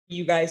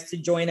you guys to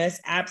join us,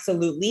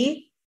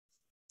 absolutely.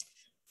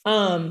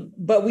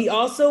 But we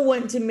also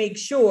want to make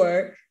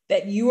sure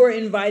that you are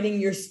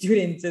inviting your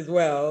students as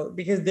well,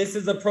 because this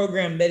is a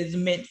program that is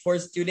meant for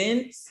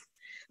students.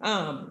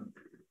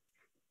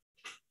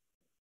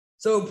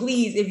 So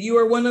please, if you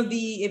are one of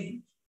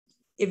the,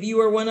 if you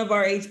are one of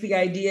our HP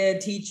Idea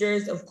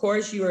teachers, of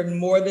course, you are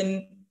more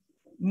than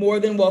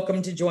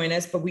welcome to join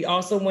us, but we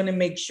also want to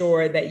make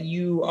sure that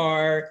you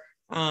are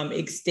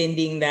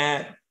extending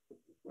that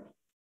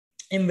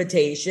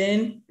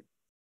invitation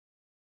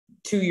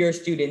to your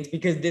students,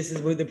 because this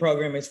is what the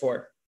program is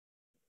for.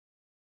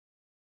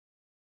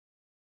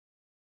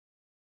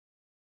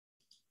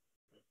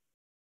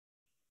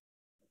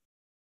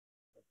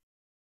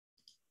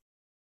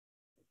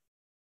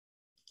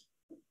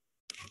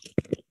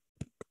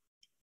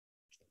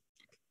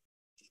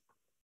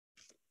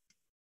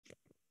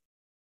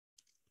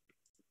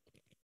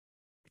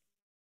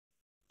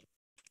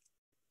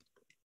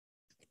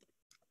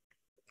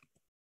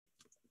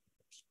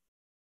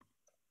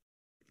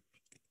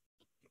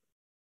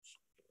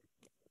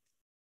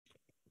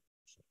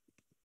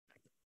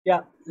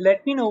 Yeah,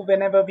 let me know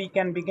whenever we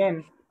can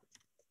begin.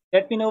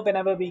 Let me know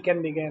whenever we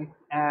can begin.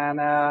 And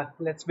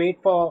let's wait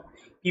for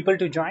people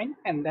to join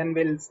and then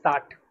we'll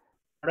start.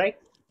 All right?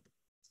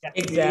 Yeah,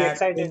 really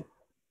excited. Exactly.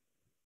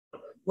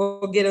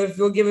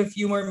 We'll give a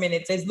few more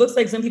minutes. It looks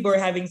like some people are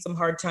having some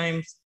hard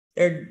times.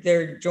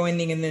 They're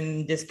joining and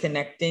then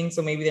disconnecting.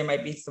 So maybe there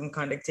might be some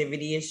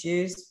connectivity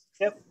issues.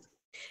 Yep.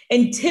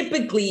 And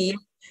typically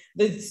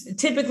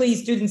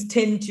students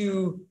tend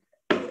to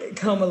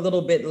come a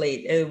little bit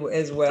late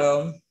as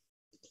well.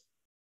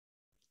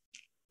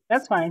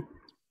 That's fine.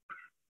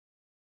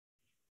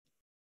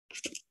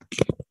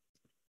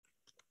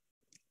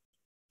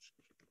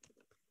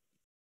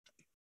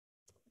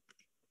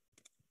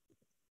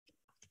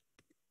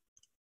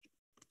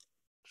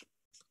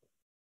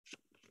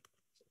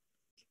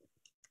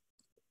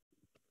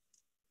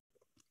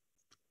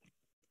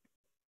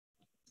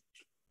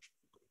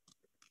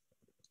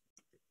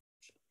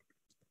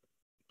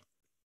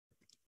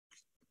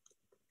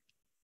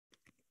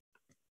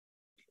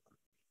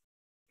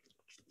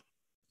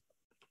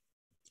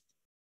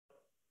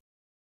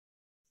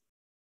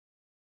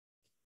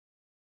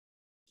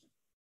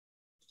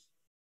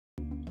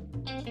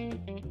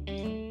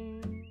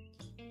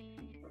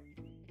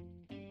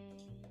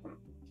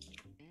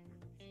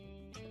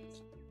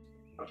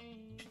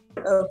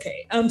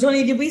 Okay.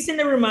 Tony, did we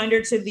send a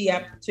reminder to the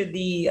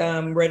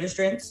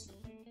registrants?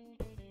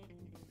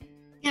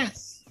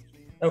 Yes.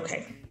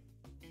 Okay.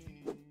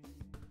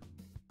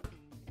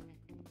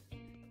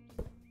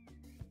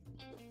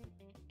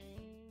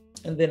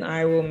 And then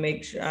I will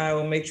make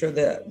sure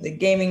that the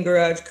Gaming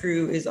Garage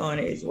crew is on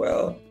it as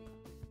well.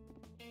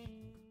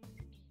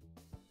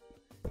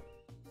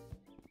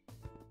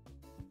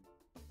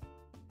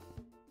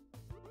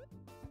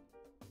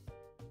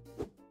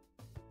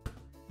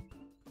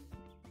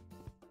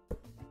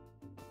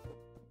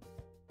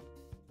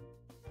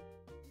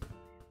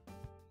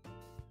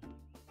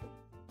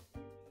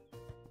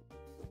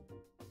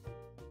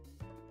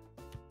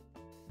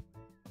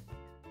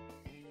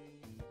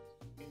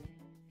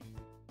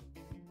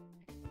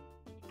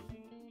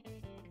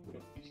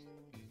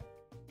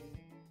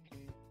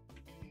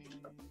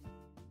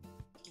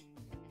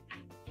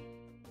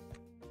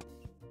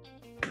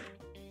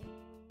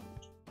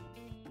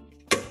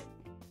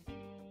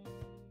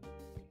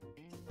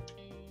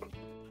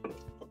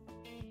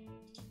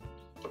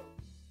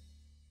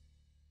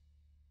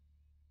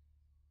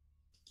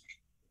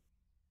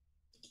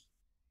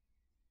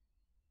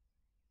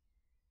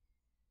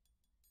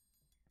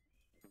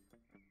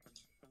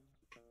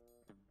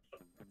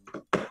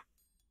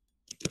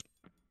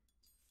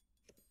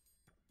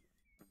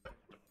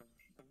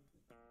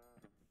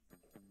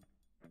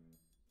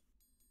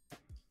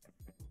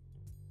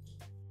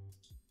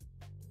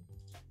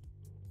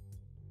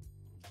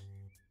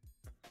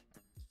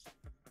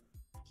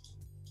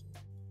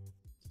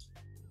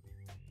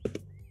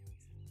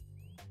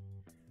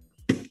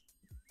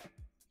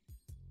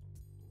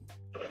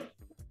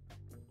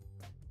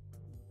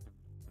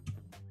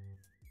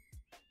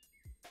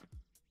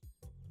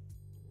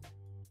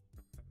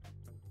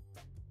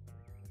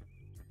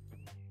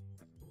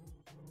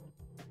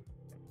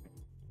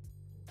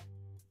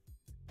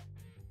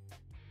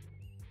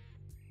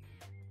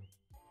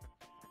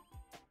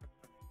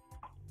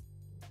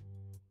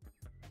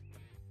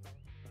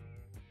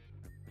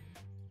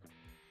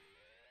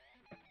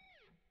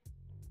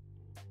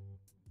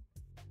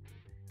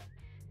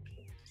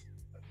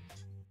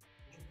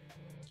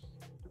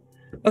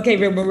 Okay,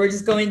 Wilbur, we're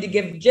just going to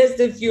give just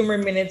a few more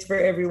minutes for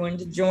everyone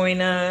to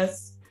join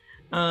us.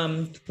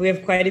 We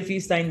have quite a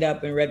few signed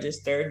up and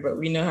registered, but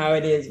we know how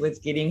it is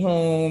with getting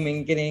home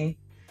and getting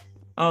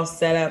all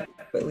set up,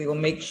 but we will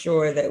make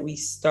sure that we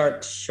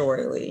start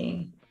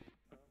shortly.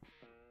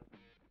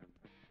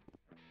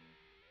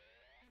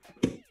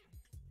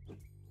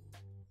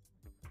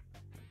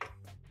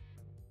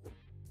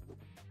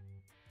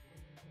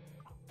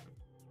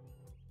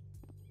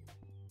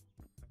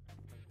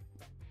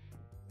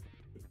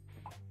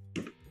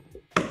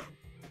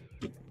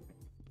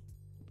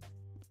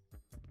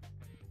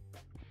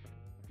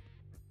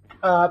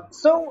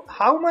 So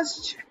how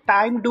much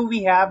time do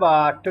we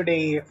have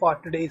today for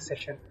today's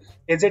session?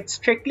 Is it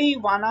strictly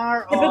 1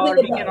 hour, Typically or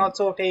we can about,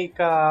 also take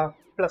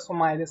plus or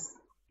minus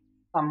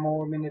some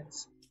more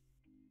minutes?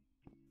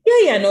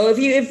 yeah, no,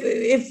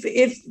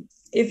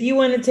 if you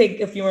want to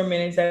take a few more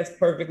minutes, that's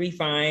perfectly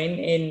fine.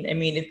 And I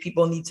mean, if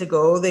people need to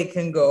go, they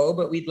can go,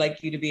 but we'd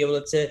like you to be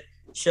able to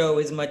show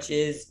as much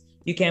as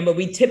you can. But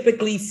we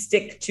typically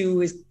stick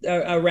to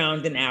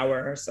around an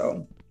hour or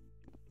so.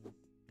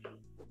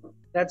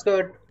 That's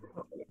good.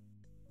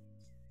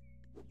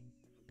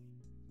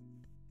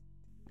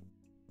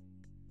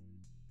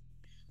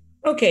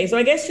 Okay, so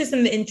I guess just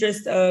in the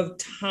interest of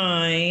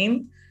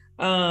time,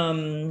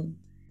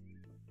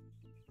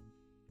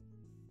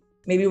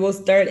 maybe we'll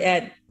start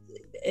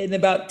in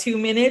about 2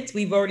 minutes.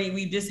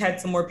 We've just had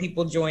some more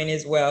people join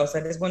as well. So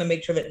I just want to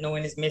make sure that no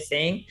one is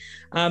missing.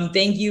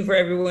 Thank you for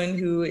everyone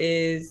who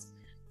is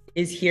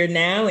here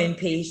now and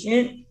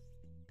patient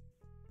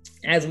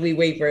as we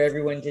wait for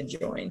everyone to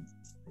join.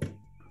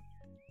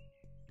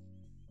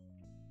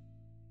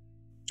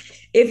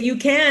 If you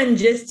can,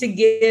 just to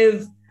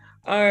give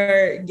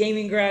our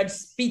Gaming Garage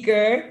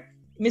speaker,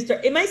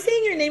 am I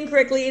saying your name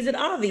correctly? Is it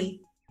Avi?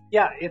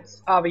 Yeah,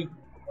 it's Avi.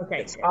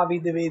 Okay. It's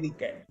Avidwivedi.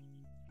 Okay.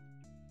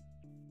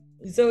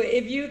 So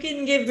if you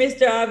can give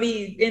Mr.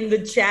 Avi in the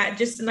chat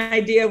just an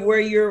idea of where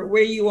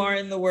you are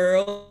in the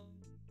world.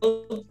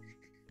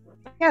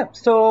 Yeah,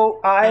 so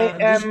I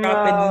just am.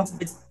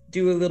 drop in,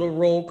 do a little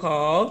roll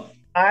call.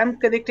 I'm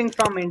connecting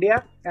from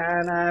India,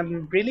 and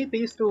I'm really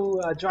pleased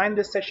to join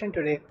this session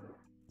today.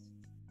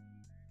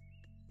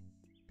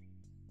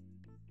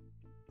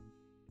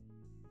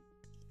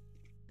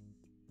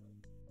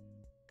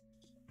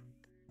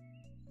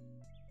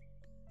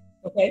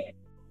 Okay.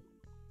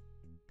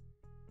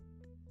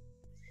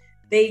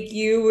 Thank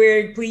you.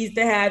 We're pleased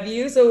to have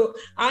you. So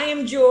I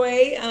am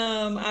Joy.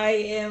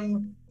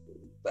 I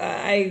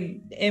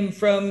am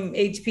from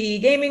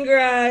HP Gaming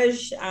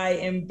Garage. I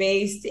am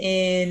based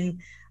in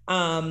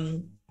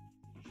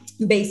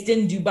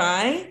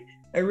Dubai,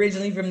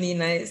 originally from the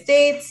United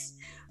States.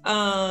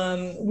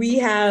 We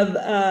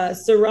have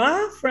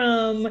Sarah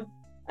from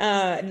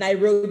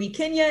Nairobi,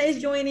 Kenya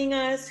is joining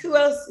us. Who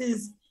else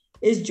is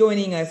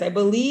joining us? I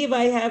believe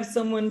I have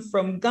someone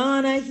from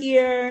Ghana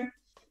here.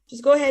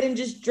 Just go ahead and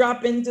just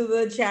drop into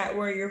the chat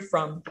where you're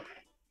from.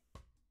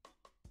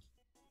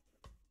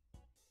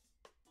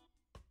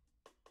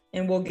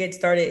 And we'll get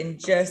started in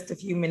just a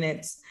few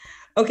minutes.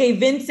 Okay,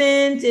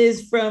 Vincent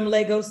is from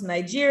Lagos,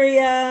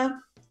 Nigeria.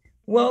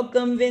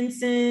 Welcome,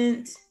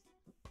 Vincent.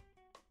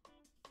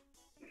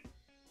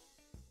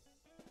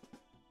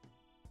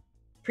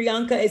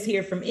 Priyanka is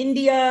here from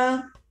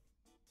India.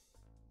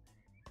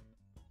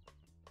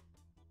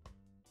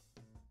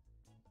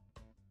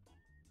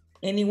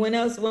 Anyone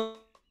else want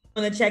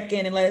to check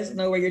in and let us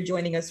know where you're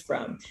joining us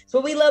from? So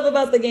what we love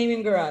about the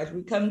Gaming Garage,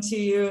 we come to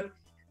you.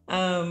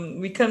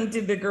 We come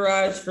to the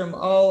garage from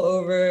all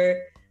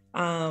over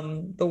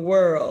the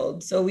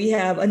world. So we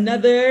have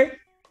another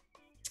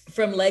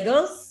from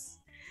Lagos,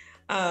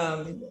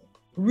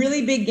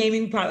 really big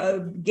gaming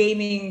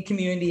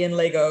community in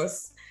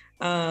Lagos.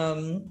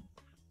 And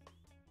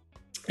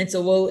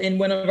so and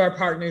one of our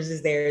partners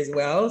is there as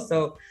well.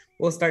 So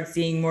we'll start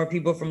seeing more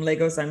people from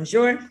Lagos, I'm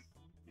sure.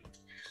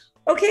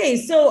 Okay,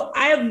 so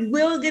I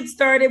will get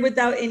started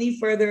without any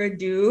further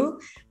ado.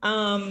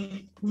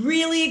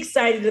 Really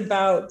excited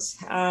about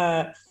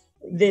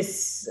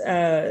this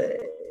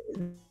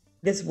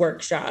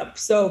workshop.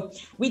 So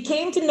we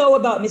came to know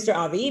about Mr.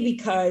 Avi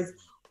because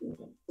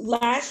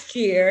last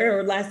year,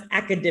 or last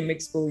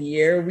academic school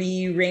year,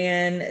 we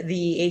ran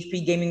the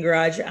HP Gaming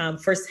Garage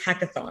first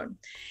hackathon.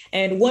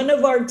 And one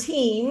of our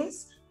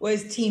teams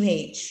was Team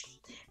H.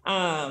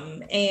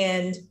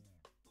 And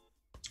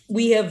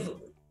we have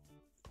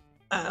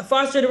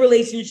fostered a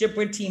relationship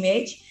with Team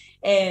H,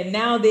 and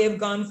now they have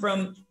gone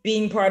from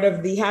being part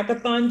of the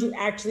hackathon to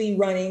actually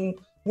running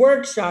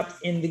workshops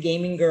in the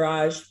Gaming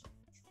Garage.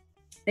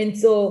 And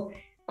so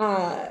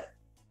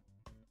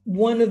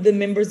one of the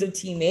members of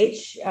Team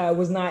H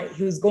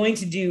was going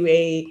to do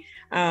a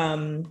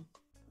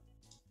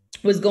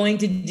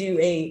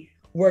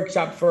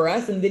workshop for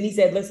us, and then he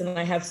said, listen,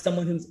 I have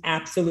someone who's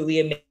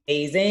absolutely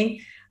amazing.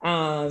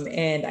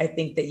 And I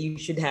think that you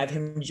should have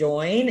him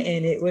join.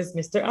 And it was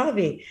Mr.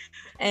 Avi.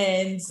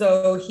 And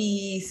so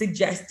he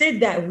suggested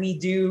that we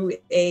do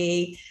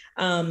a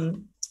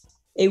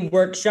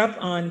workshop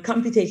on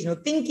computational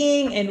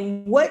thinking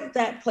and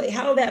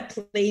how that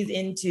plays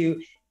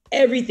into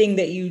everything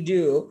that you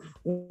do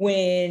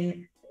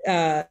when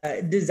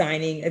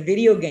designing a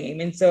video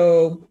game. And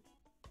so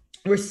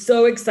we're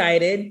so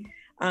excited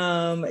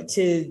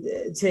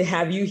to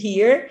have you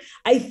here.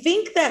 I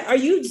think that are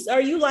you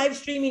live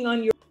streaming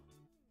on your?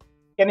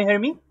 Can you hear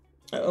me?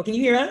 Oh, can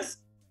you hear us?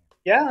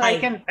 Yeah, I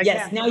can.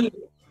 Now you.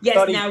 Yes,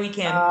 sorry. Now we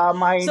can.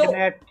 My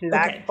internet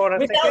lagged for a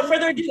second. Without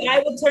further ado,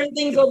 I will turn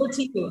things over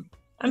to you.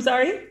 I'm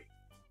sorry.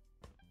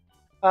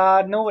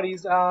 No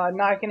worries. Now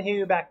I can hear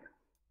you back.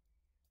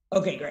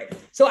 Okay, great.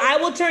 So I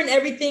will turn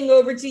everything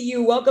over to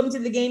you. Welcome to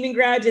the Gaming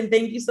Garage, and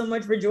thank you so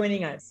much for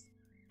joining us.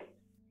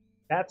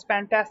 That's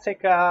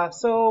fantastic.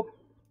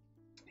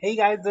 Hey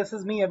guys, this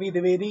is me, Avi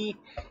Dwivedi,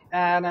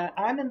 and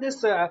I'm in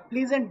this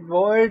pleasant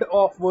world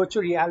of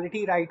virtual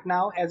reality right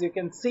now. As you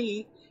can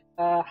see,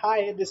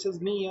 hi, this is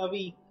me,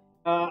 Avi.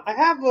 I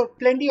have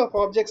plenty of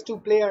objects to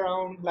play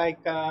around,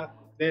 like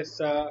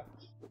this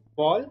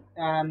ball,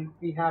 and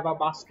we have a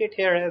basket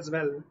here as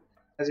well,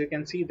 as you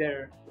can see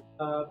there.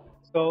 Uh,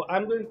 so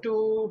I'm going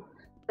to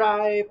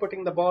try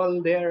putting the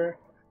ball there,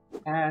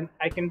 and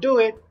I can do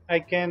it.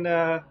 I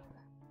can.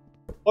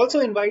 Also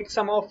invite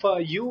some of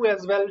you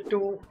as well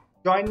to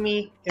join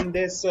me in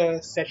this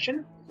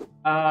session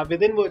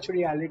within virtual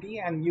reality,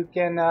 and you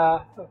can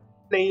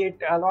play it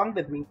along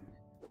with me.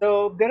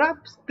 So there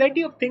are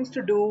plenty of things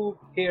to do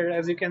here,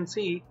 as you can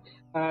see.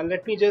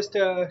 Let me just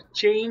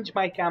change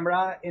my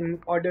camera in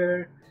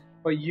order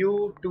for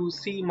you to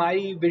see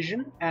my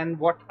vision and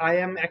what I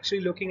am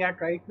actually looking at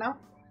right now.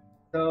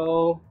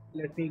 So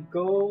let me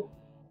go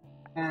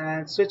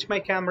and switch my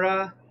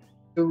camera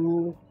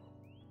to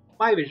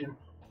my vision.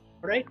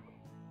 All right.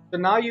 So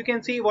now you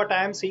can see what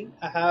I am seeing.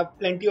 I have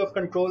plenty of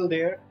control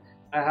there.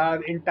 I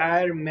have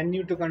entire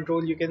menu to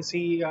control. You can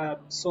see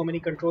so many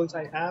controls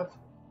I have.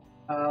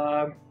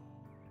 Uh,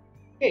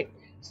 okay,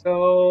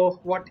 so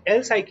what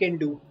else I can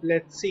do?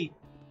 Let's see.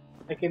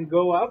 I can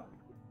go up.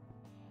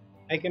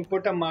 I can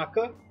put a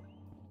marker.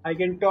 I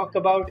can talk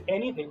about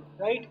anything,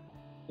 right?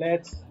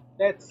 Let's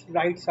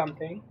write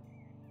something.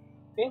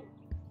 Okay.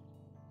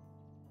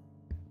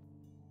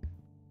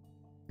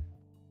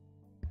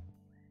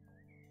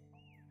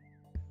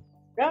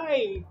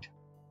 Right.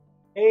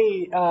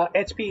 Hey,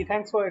 HP,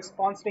 thanks for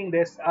sponsoring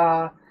this.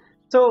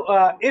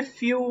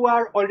 If you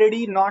are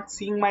already not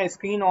seeing my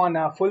screen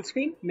on full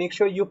screen, make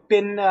sure you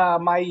pin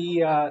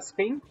my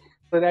screen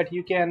so that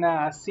you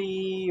can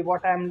see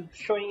what I'm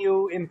showing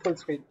you in full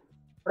screen.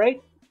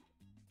 Right?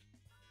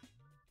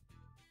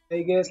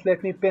 I guess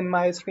let me pin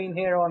my screen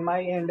here on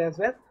my end as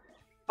well.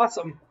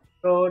 Awesome.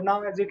 So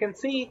now, as you can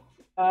see,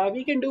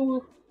 we can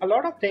do a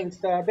lot of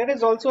things. There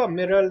is also a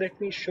mirror. Let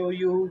me show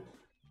you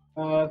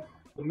uh,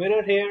 the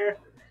mirror here.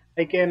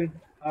 I can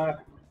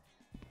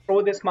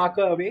throw this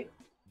marker away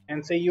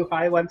and say you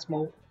hi once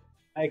more.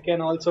 I can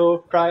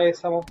also try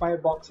some of my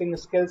boxing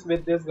skills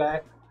with this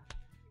guy,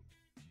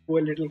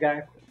 poor little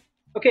guy.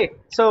 Okay,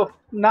 so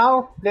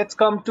now let's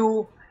come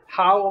to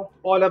how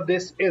all of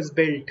this is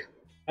built,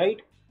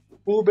 right?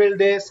 Who built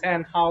this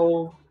and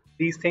how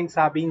these things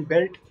are being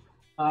built.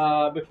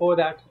 Before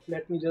that,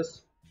 let me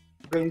just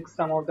drink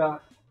some of the.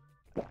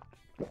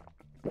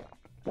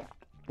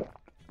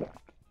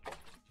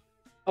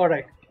 All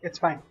right, it's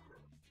fine.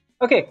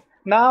 Okay,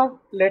 now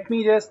let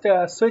me just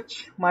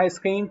switch my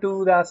screen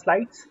to the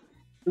slides,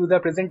 to the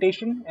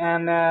presentation,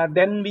 and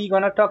then we're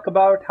gonna talk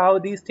about how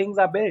these things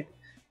are built,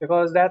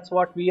 because that's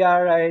what we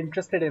are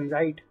interested in,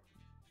 right?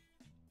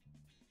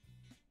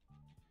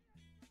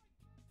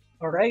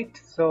 All right,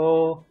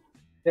 so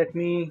let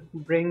me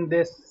bring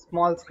this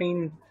small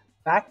screen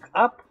back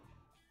up.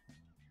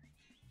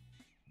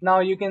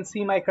 Now you can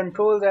see my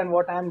controls and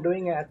what I'm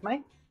doing at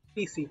my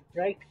PC,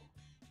 right?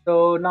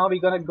 So now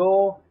we're gonna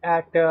go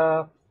at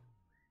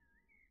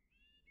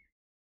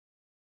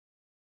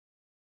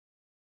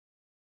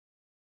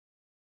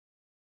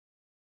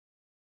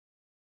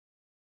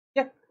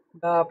yeah,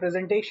 the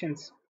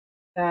presentations.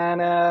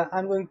 And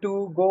I'm going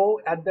to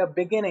go at the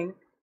beginning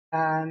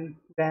and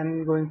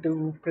then going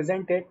to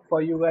present it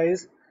for you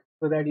guys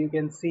so that you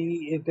can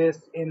see it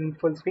is in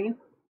full screen.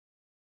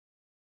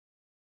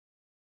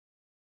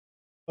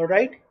 All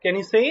right, can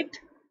you see it?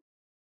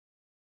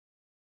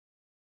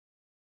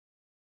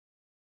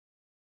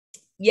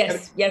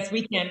 Yes,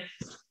 we can.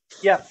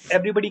 Yeah,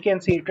 everybody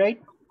can see it,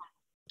 right?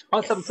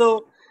 Awesome. Yes.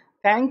 So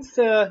thanks,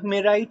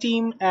 Mirai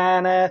team,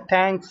 and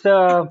thanks,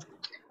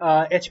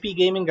 HP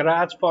Gaming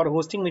Garage for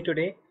hosting me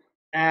today.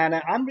 And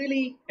I'm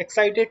really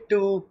excited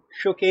to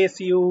showcase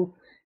you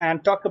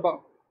and talk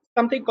about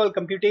something called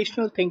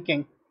computational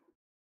thinking.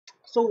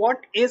 So,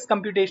 what is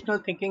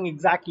computational thinking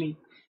exactly?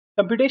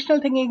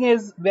 Computational thinking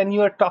is when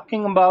you are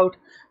talking about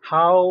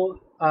how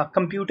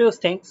computers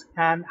think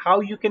and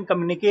how you can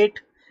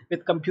communicate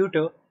with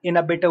computer in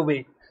a better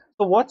way.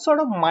 So, what sort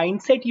of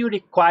mindset you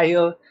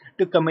require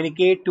to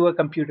communicate to a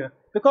computer?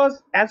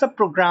 Because as a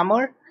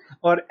programmer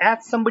or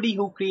as somebody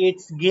who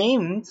creates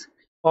games,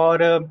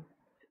 or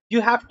you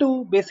have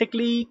to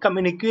basically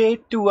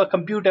communicate to a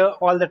computer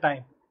all the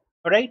time.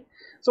 All right.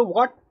 So,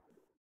 what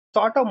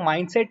sort of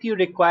mindset you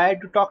require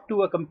to talk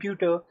to a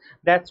computer?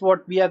 That's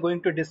what we are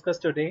going to discuss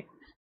today.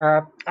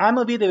 I'm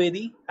Avi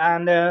Dwivedi,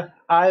 and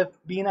I've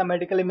been a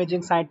medical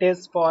imaging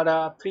scientist for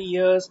 3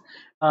 years.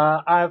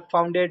 I've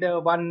founded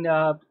one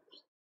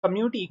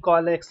community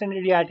called the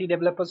Extended Reality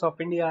Developers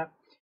of India,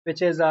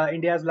 which is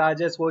India's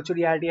largest virtual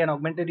reality and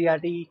augmented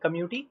reality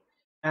community.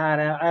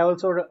 And I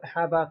also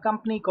have a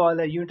company called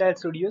Unitile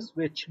Studios,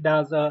 which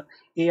does AR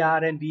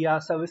and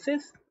VR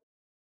services.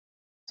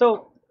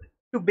 So,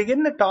 to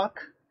begin the talk,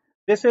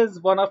 this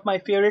is one of my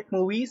favorite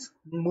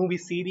movie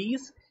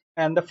series,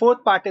 and the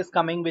fourth part is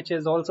coming, which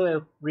is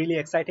also really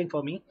exciting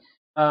for me.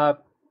 Uh,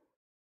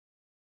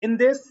 in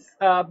this,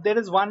 there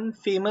is one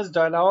famous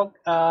dialogue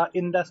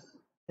in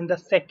the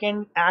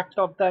second act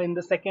of the in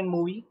the second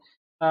movie,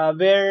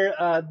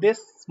 where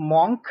this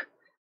monk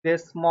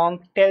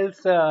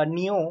tells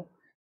Neo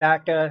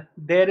that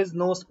there is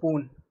no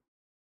spoon,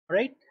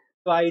 right?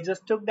 So I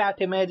just took that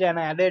image and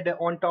added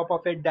on top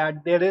of it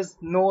that there is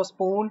no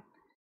spoon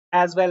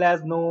as well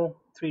as no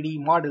 3D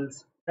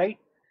models, right?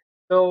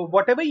 So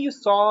whatever you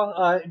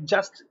saw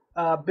just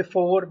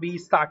before we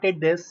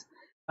started this,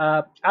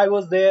 I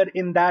was there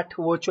in that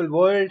virtual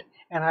world,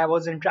 and I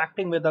was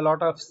interacting with a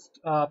lot of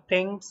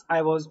things.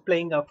 I was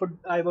playing a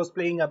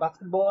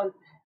basketball.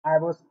 I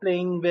was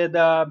playing with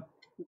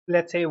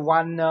let's say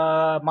one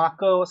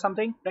marker or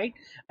something, right?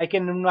 I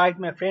can invite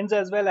my friends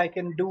as well. I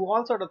can do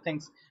all sort of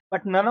things,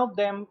 but none of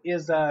them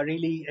is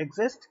really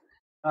exist.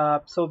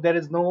 So there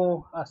is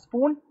no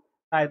spoon,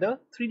 either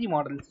 3D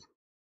models.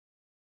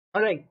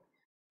 All right.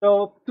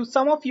 So to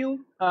some of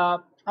you,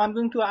 I'm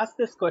going to ask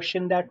this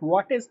question: that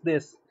what is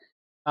this?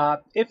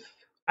 If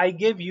I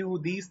give you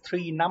these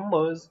three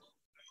numbers,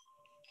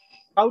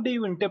 how do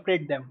you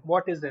interpret them?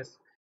 What is this?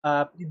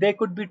 There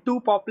could be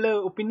two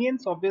popular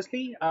opinions,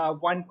 obviously.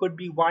 One could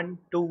be 1,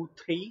 2,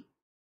 3,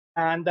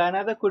 and the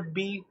another could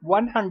be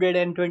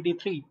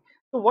 123.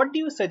 So what do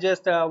you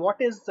suggest? What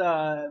is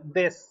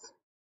this?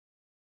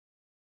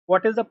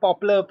 What is the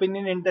popular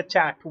opinion in the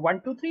chat?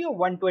 123 or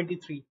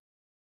 123?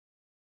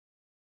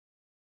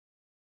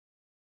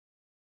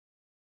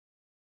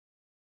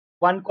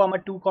 1 comma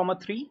 2 comma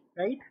 3,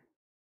 right?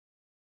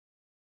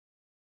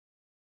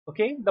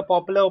 Okay, the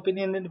popular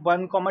opinion is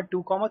 1 comma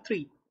 2 comma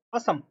 3.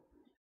 Awesome.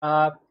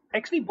 uh,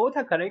 Actually both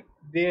are correct.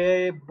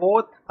 They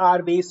both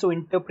are ways to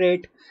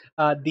interpret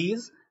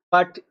these,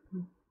 but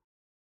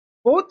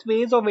both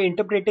ways of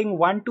interpreting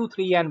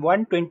 123 and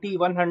 120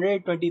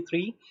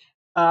 123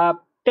 uh,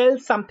 tell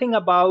something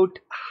about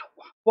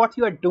what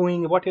you are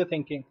doing, what you're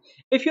thinking.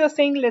 If you're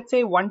saying, let's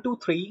say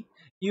 123,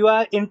 you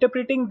are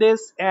interpreting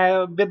this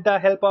with the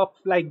help of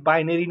like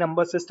binary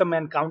number system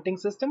and counting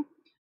system,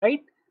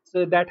 right?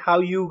 So that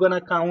how you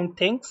gonna count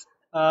things,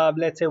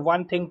 let's say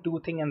one thing, two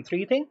thing, and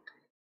three thing.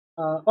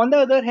 On the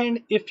other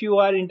hand, if you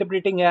are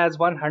interpreting as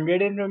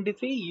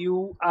 123,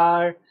 you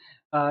are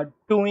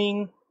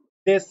doing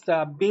this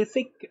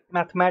basic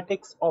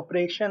mathematics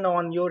operation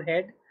on your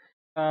head.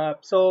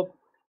 So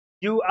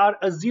you are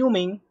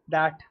assuming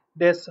that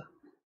this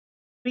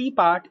three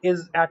part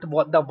is at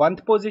what the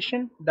 1st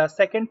position, the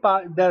second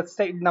part,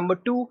 number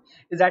two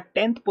is at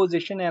 10th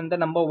position, and the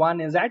number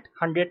one is at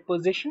 100th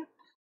position,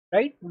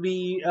 right?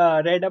 We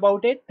read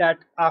about it that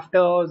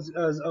after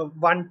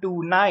 1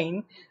 to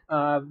 9,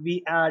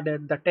 we add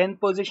the 10th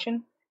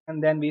position,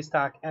 and then we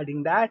start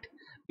adding that.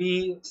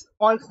 We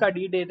all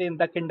studied it in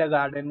the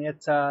kindergarten.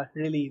 It's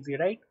really easy,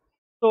 right?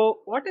 So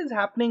what is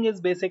happening is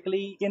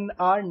basically in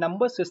our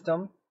number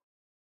system,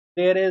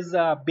 there is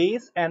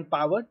base and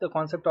power. The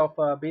concept of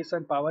base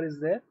and power is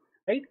there,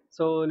 right?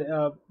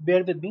 So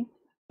bear with me.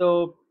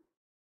 So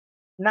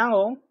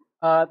now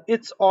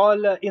it's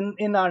all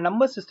in our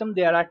number system.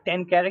 There are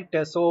 10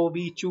 characters, so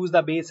we choose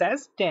the base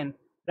as 10,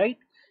 right?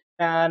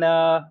 And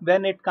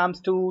when it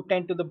comes to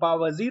 10 to the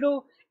power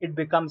 0, it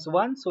becomes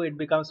 1, so it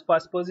becomes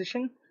first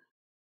position.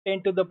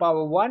 10 to the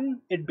power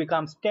 1, it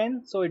becomes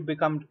 10, so it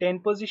becomes 10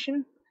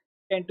 position.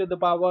 10 to the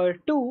power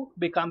 2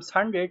 becomes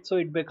 100, so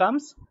it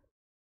becomes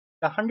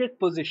the 100th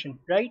position,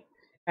 right?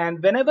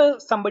 And whenever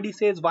somebody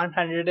says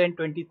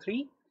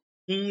 123,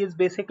 he is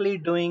basically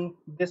doing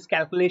this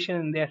calculation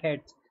in their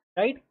heads,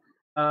 right?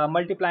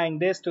 Multiplying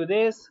this to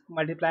this,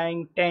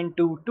 multiplying 10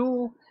 to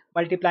 2,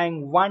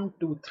 multiplying 1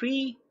 to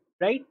 3,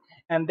 right?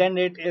 And then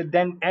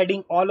then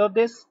adding all of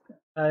this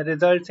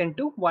results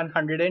into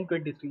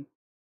 123.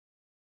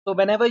 So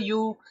whenever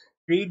you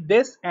read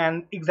this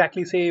and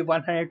exactly say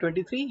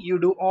 123, you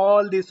do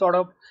all these sort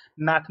of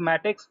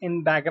mathematics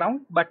in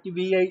background, but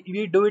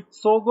we do it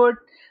so good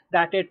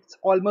that it's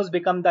almost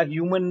become the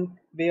human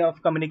way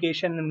of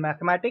communication in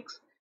mathematics.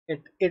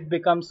 It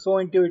becomes so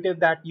intuitive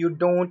that you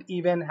don't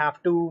even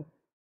have to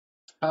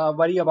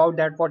worry about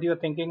that what you're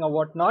thinking or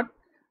what not,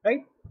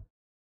 right?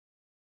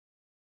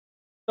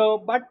 So,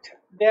 but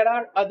there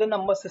are other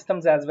number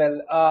systems as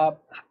well.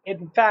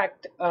 In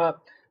fact,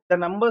 the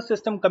number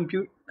system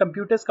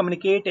computers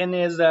communicate in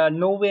is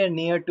nowhere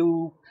near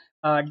to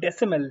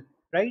decimal,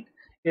 right?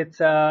 It's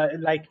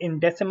like in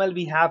decimal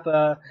we have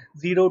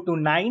 0 to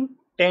 9,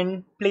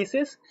 10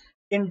 places.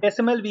 In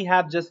decimal we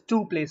have just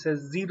two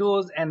places,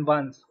 zeros and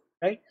ones,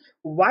 right?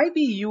 Why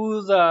we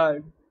use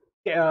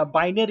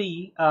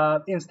binary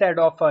instead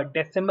of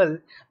decimal?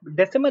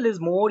 Decimal is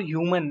more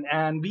human,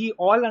 and we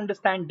all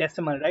understand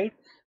decimal, right?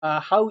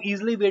 How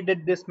easily we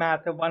did this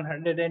math of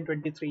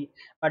 123,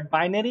 but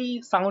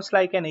binary sounds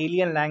like an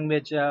alien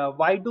language.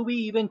 Why do we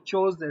even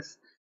chose this?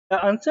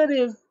 The answer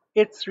is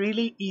it's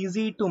really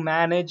easy to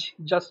manage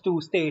just two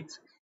states,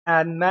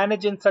 and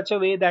manage in such a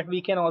way that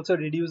we can also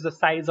reduce the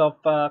size of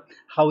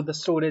how the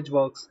storage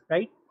works,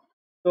 right?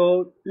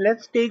 So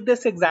let's take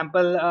this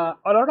example. A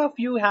lot of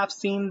you have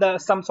seen the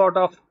some sort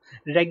of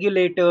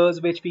regulators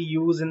which we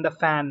use in the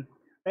fan,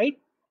 right?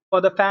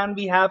 For the fan,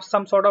 we have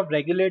some sort of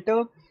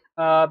regulator.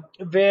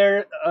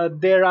 where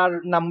there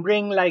are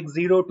numbering like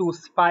 0 to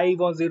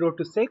 5 or 0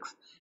 to 6,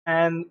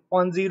 and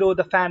on 0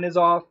 the fan is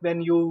off.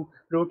 When you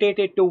rotate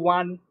it to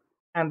 1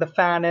 and the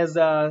fan is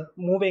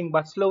moving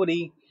but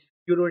slowly,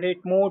 you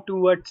rotate more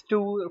towards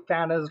 2,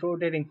 fan is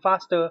rotating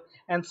faster,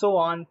 and so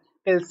on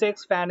till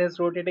 6, fan is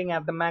rotating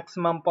at the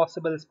maximum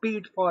possible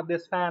speed for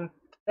this fan,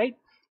 right?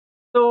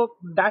 So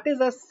that is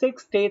a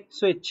 6-state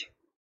switch.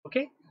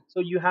 Okay, so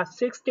you have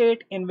 6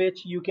 state in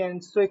which you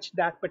can switch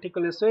that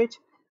particular switch,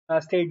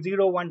 state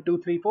 0, 1,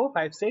 2, 3, 4,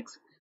 5, 6.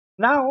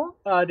 Now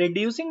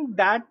reducing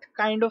that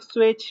kind of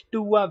switch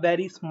to a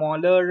very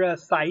smaller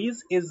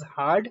size is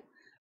hard.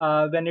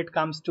 When it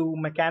comes to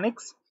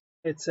mechanics,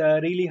 it's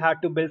really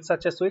hard to build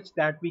such a switch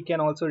that we can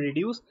also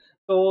reduce.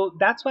 So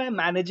that's why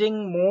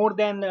managing more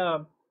than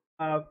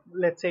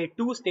let's say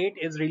 2 state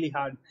is really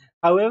hard.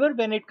 However,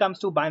 when it comes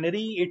to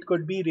binary, it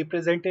could be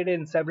represented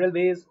in several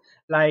ways,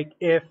 like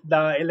if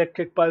the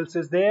electric pulse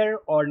is there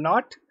or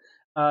not.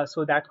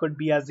 So that could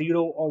be a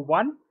 0 or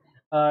 1.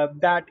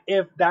 That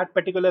if that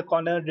particular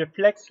corner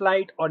reflects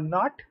light or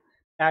not,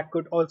 that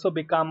could also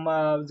become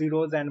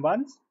zeros and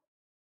ones.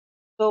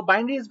 So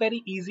binary is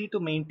very easy to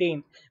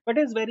maintain, but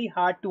is very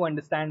hard to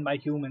understand by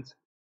humans.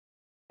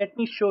 Let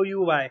me show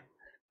you why.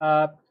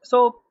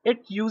 So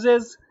it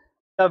uses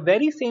the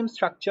very same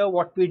structure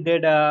what we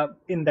did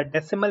in the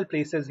decimal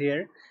places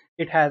here.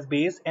 It has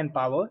base and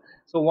power.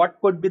 So what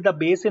could be the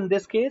base in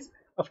this case?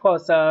 Of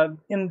course,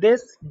 in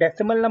this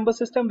decimal number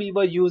system, we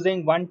were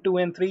using 1, 2,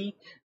 and 3,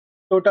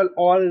 total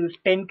all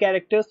 10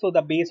 characters, so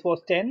the base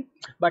was 10.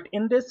 But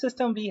in this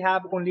system we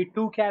have only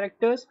 2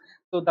 characters,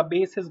 so the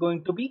base is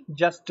going to be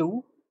just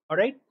 2. All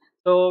right,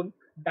 so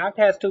that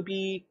has to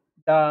be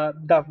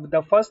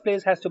the first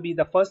place has to be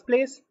the first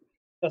place,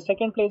 the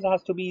second place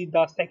has to be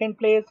the second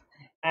place,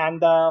 and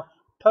the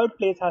third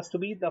place has to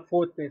be the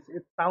fourth place.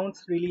 It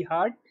sounds really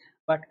hard,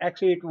 but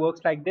actually it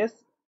works like this.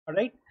 All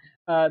right,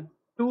 uh,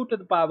 2 to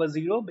the power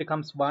 0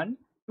 becomes 1,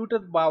 2 to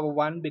the power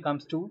 1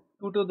 becomes 2,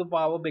 2 to the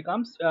power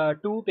becomes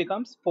 2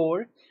 becomes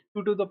 4,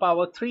 2 to the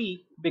power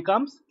 3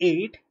 becomes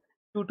 8,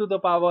 2 to the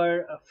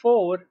power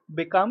 4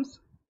 becomes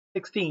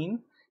 16,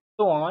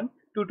 so on.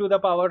 2 to the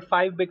power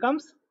 5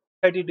 becomes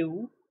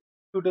 32,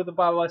 2 to the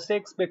power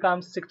 6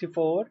 becomes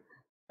 64.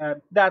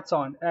 That's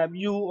on.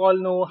 You all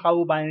know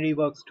how binary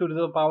works. 2 to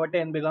the power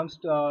 10 becomes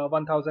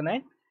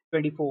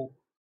 1024.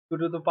 2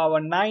 to the power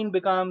 9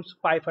 becomes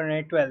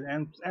 512,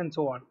 and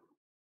so on.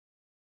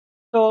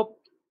 So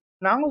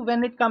now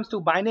when it comes to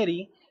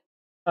binary,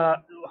 uh,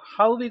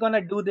 how are we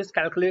gonna do this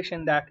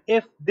calculation that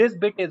if this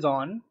bit is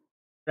on,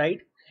 right,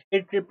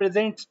 it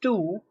represents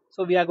 2,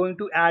 so we are going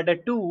to add a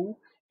 2.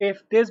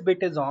 If this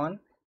bit is on,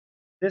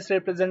 this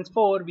represents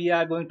 4, we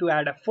are going to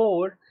add a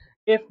 4.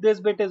 If this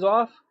bit is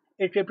off,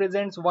 it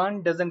represents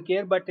 1, doesn't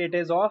care, but it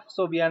is off,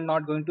 so we are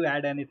not going to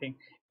add anything.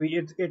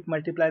 It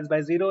multiplies by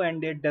 0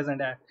 and it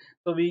doesn't add.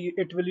 So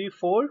it will be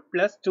 4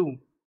 plus 2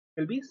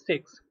 will be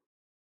 6.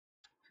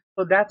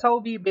 So that's how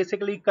we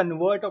basically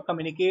convert or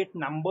communicate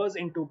numbers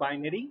into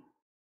binary.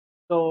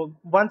 So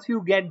once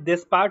you get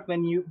this part,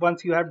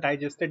 once you have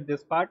digested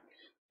this part,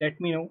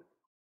 let me know.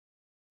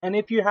 And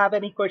if you have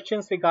any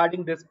questions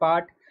regarding this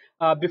part,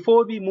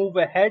 before we move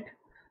ahead,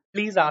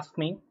 please ask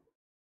me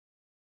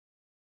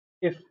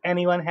if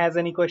anyone has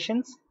any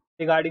questions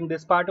regarding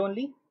this part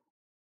only.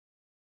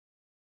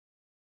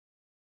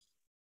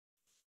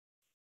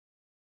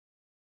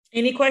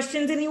 Any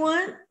questions,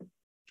 anyone?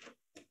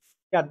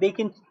 Yeah, they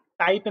can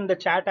type in the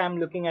chat. I'm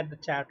looking at the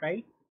chat,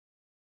 right?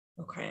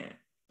 Okay.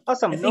 I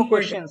Awesome. No think we're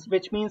good. questions,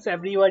 which means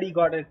everybody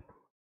got it.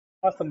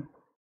 Awesome.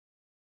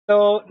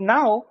 So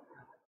now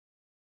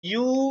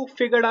you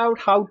figured out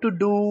how to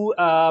do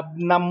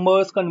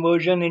numbers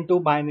conversion into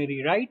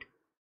binary, right?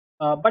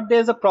 But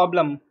there's a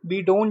problem.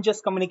 We don't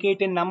just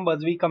communicate in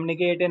numbers. We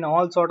communicate in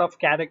all sort of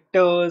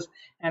characters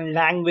and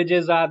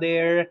languages are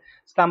there.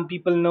 Some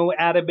people know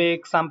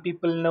Arabic, some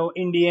people know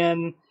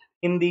Indian,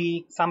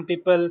 Hindi, some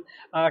people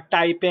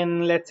type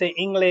in, let's say,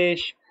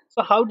 English.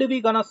 So how do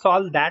we gonna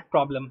solve that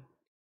problem?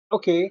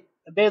 Okay,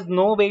 there's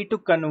no way to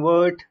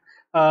convert,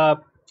 uh,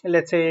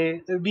 let's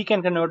say we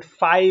can convert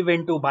 5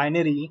 into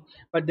binary,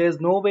 but there's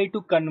no way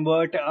to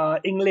convert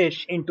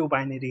English into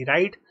binary,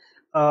 right?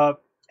 uh,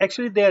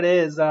 Actually there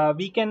is.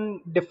 We can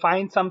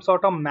define some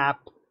sort of map.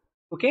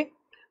 Okay,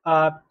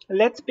 uh,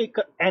 let's pick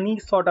any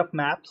sort of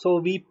map. So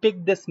we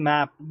picked this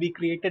map, we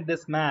created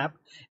this map,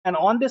 and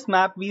on this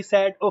map we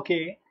said,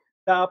 okay,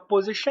 the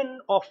position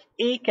of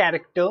a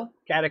character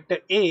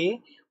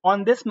A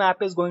on this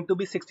map is going to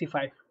be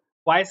 65.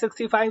 Why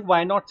 65?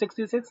 Why not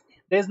 66?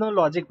 There's no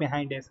logic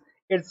behind it.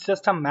 It's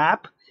just a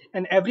map,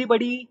 and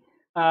everybody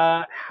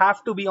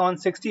have to be on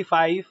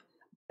 65.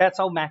 That's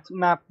how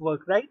map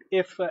work, right?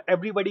 If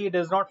everybody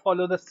does not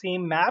follow the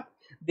same map,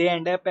 they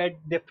end up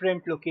at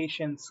different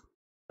locations.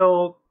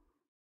 So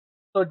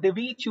so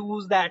we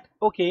choose that,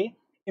 okay,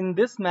 in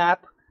this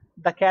map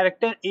the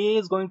character A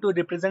is going to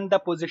represent the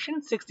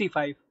position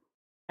 65,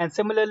 and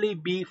similarly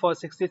B for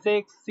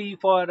 66, C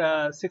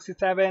for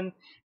 67,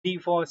 D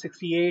for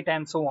 68,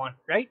 and so on,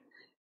 right?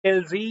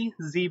 Till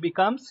Z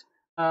becomes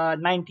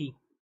 90.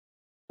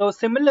 So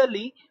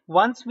similarly,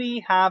 once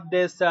we have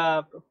this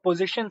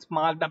positions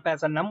marked up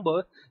as a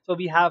number, so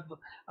we have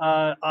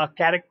a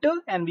character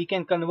and we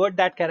can convert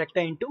that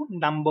character into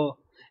number.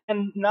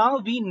 And now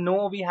we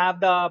know we have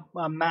the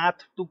math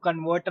to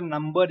convert a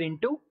number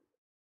into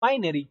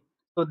binary.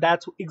 So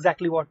that's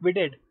exactly what we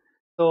did.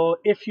 So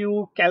if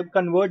you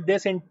convert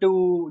this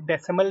into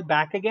decimal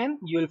back again,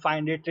 you'll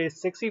find it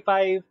is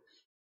 65.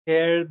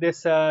 Here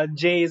this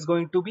j is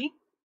going to be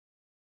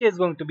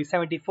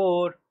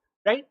 74,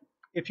 right?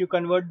 If you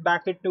convert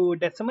back it to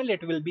decimal,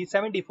 it will be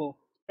 74,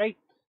 right?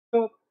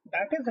 So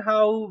that is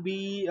how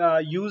we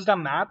used a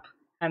map,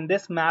 and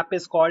this map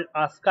is called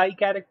ASCII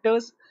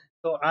characters.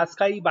 So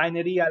ASCII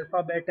binary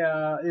alphabet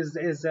is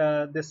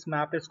this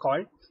map is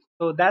called.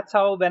 So that's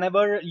how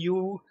whenever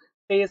you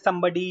say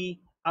somebody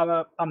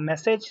a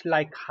message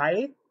like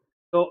hi,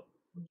 so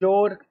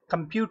your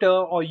computer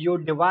or your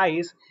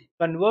device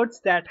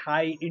converts that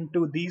hi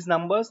into these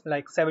numbers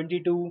like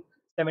 72,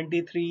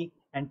 73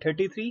 and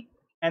 33,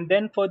 and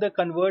then further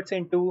converts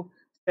into,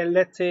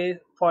 let's say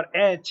for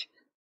h,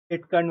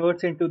 it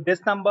converts into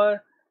this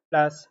number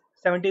plus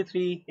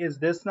 73 is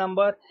this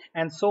number,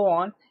 and so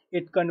on.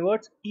 It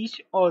converts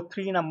each or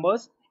three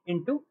numbers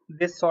into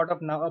this sort of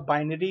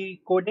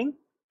binary coding,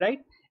 right?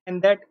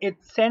 And that it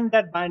send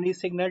that binary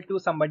signal to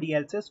somebody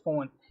else's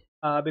phone,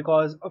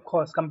 because of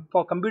course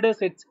for computers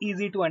it's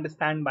easy to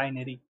understand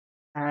binary,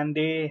 and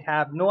they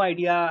have no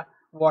idea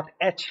what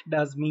h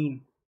does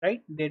mean,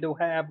 right? They do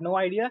have no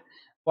idea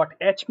what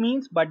h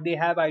means, but they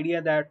have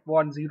idea that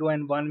what 0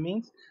 and 1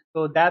 means.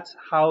 So that's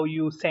how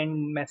you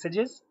send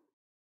messages.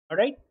 All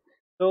right.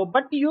 So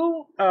but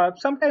you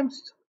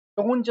sometimes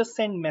don't just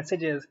send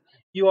messages,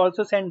 you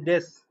also send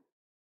this.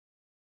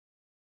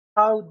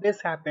 How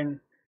this happened,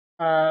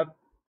 uh,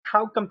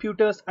 how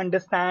computers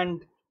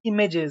understand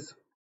images,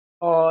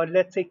 or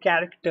let's say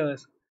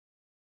characters.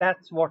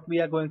 That's what we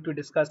are going to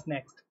discuss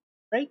next,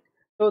 right?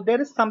 So there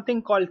is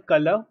something called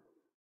color.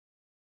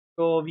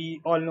 So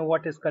we all know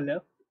what is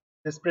color.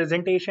 This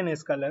presentation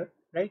is color,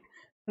 right?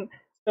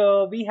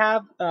 So we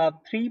have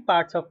three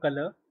parts of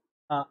color.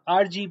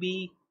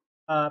 RGB.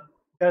 Uh,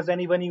 does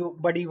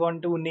anybody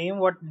want to name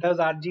what does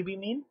RGB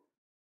mean?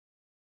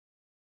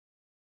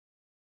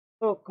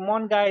 So come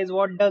on, guys.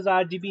 What does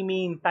RGB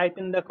mean? Type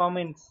in the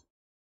comments.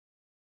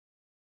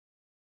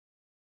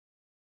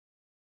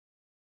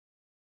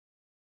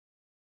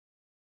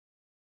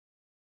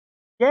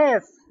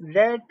 Yes,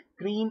 red,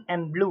 green,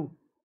 and blue.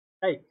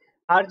 Right.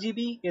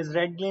 RGB is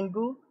red, green,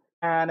 blue.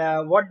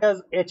 And what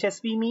does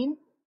HSV mean?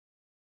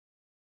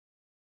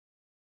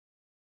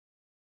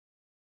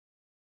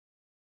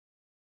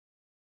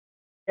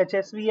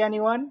 HSV,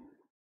 anyone?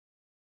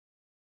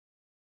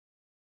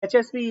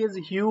 HSV is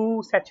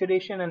hue,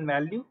 saturation, and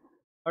value.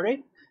 All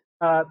right.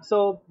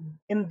 So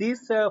in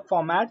these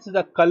formats,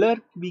 the color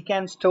we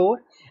can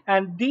store,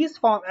 and these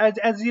form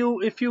as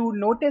you if you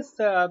notice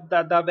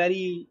the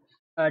very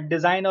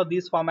design of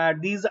this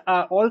format, these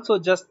are also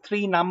just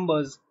three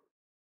numbers.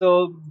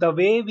 So the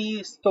way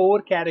we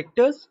store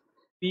characters,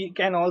 we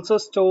can also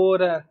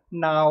store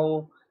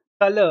now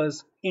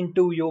colors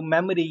into your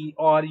memory,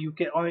 or you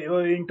can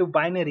or into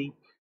binary.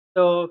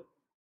 So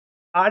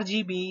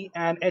RGB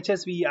and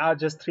HSV are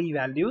just three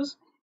values,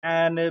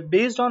 and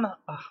based on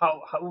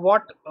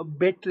what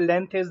bit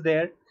length is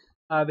there,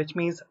 which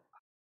means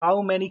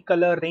how many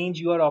color range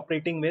you are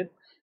operating with.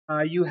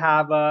 You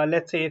have,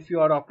 let's say, if you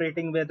are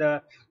operating with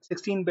a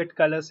 16-bit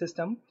color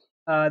system,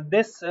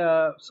 this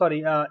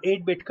sorry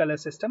 8-bit color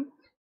system,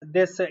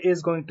 this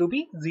is going to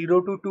be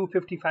 0 to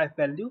 255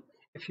 value.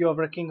 If you are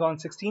working on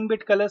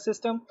 16-bit color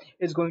system,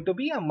 it's going to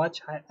be a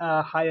much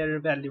higher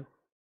value,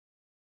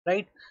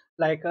 right?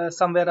 Like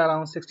somewhere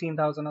around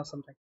 16,000 or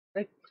something,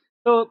 right?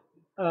 So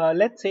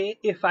let's say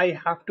if I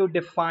have to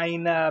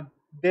define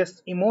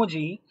this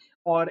emoji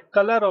or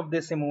color of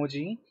this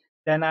emoji,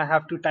 then I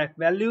have to type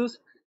values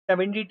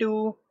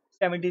 72,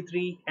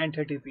 73, and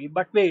 33.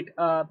 But wait,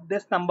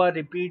 this number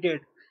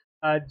repeated.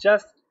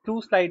 Just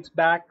two slides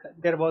back,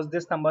 there was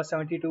this number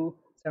 72,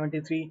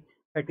 73,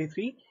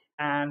 33,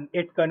 and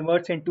it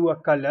converts into a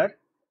color,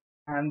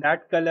 and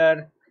that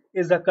color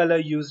is the color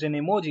used in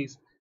emojis.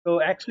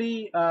 So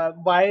actually,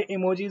 why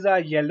emojis are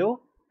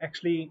yellow?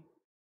 Actually,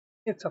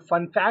 it's a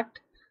fun fact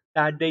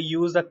that they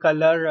use the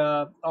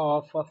color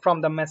of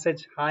from the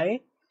message hi,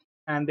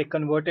 and they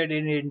converted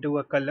it into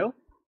a color,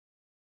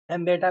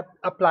 and that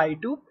apply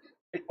to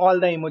all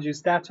the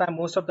emojis. That's why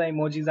most of the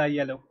emojis are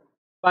yellow.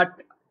 But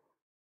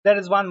there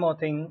is one more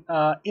thing.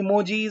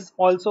 Emojis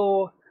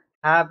also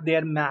have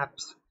their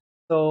maps.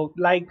 So,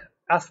 like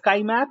a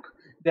sky map,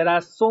 there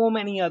are so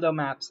many other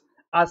maps.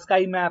 A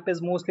sky map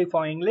is mostly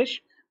for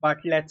English, but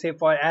let's say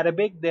for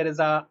Arabic, there is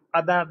a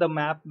another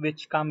map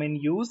which come in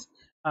use.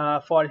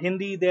 For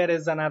Hindi, there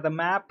is another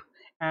map,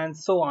 and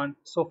so on.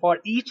 So for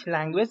each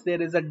language,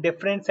 there is a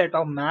different set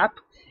of map,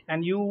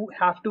 and you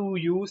have to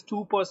use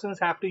two persons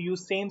have to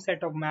use same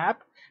set of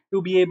map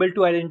to be able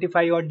to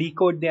identify or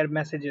decode their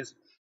messages.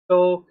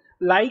 So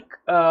like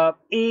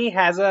A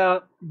has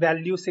a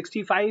value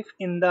 65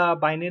 in the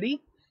binary,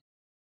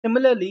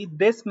 Similarly,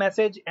 this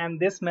message and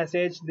this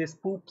message, this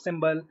poop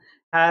symbol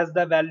has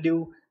the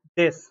value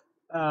this.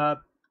 Uh,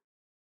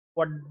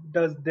 what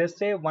does this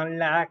say?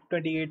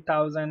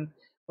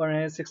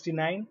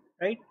 1,28,169,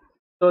 right?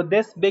 So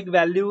this big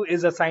value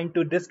is assigned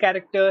to this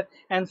character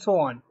and so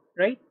on,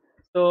 right?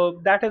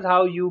 So that is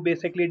how you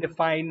basically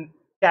define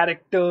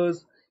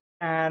characters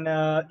and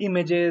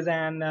images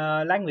and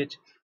language.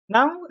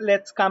 Now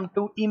let's come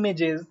to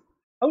images.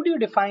 How do you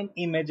define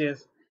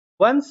images?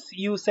 Once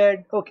you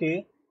said,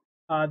 okay,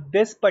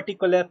 this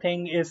particular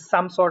thing is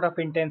some sort of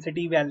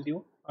intensity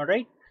value, all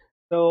right?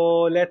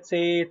 So let's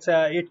say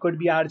it could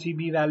be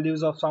RGB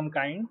values of some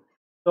kind.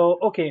 So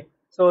okay,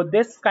 so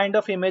this kind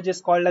of image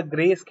is called a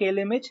grayscale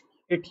image.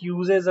 It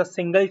uses a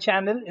single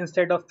channel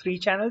instead of three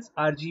channels,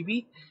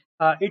 RGB.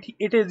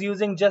 It is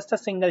using just a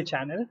single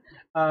channel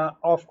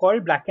of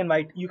called black and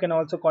white. You can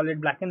also call it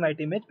black and white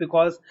image,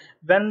 because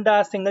when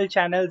the single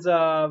channel's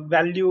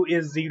value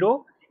is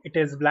 0, it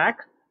is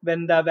black.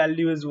 When the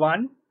value is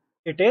 1,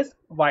 it is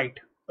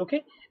white.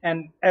 Okay,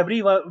 and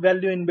every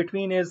value in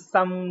between is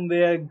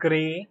somewhere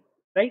gray,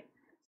 right?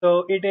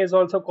 So it is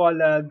also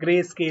called a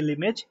grayscale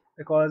image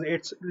because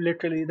it's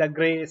literally the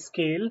gray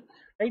scale,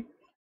 right?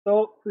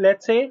 So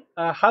let's say,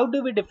 how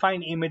do we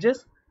define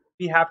images?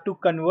 We have to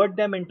convert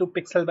them into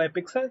pixel by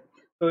pixel.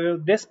 So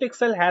this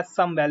pixel has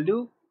some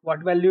value.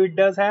 What value it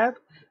does have?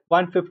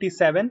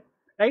 157,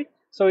 right?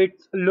 So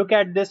it's look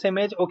at this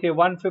image. Okay,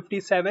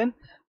 157.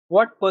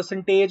 What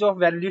percentage of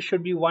value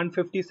should be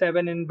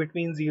 157 in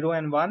between 0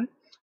 and 1?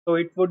 So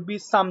it would be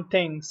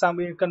something, some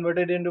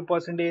converted into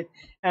percentage,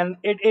 and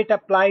it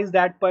applies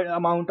that per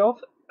amount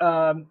of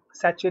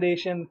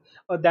saturation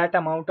or that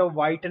amount of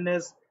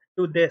whiteness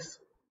to this,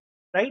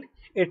 right?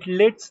 It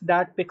lets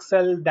that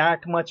pixel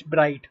that much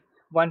bright,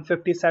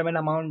 157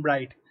 amount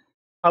bright.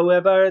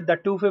 However, the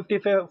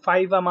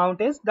 255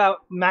 amount is the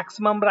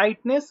maximum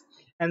brightness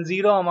and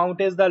 0 amount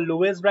is the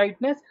lowest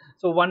brightness.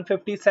 So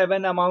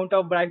 157 amount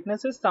of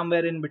brightness is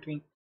somewhere in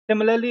between.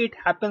 Similarly, it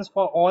happens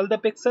for all the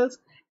pixels,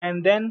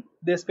 and then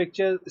this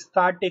picture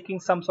start taking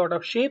some sort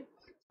of shape.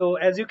 So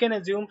as you can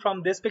assume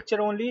from this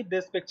picture only,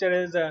 this picture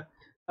is a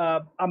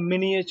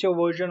miniature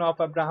version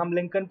of Abraham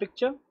Lincoln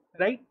picture,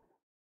 right?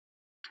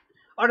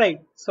 All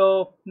right,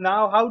 so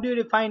now how do you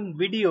define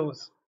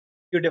videos?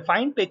 You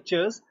define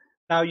pictures.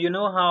 Now you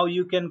know how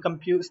you can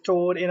compute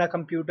store in a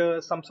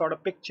computer some sort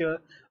of picture,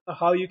 or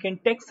how you can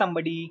text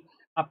somebody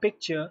a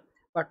picture.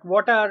 But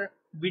what are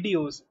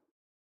videos?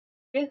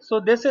 Okay, so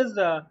this is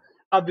a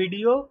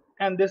video,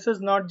 and this is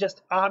not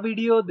just a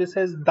video, this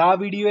is the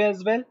video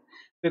as well,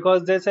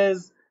 because this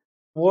is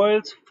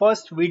world's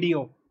first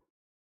video.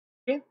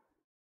 Okay,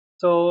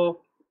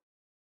 so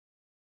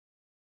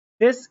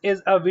this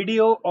is a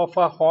video of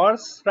a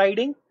horse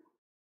riding,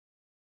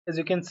 as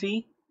you can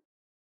see.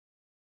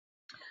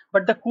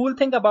 But the cool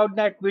thing about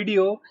that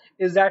video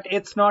is that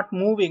it's not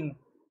moving.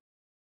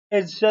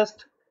 It's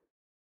just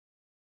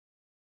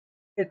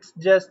it's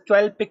just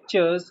 12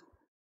 pictures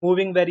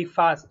moving very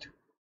fast,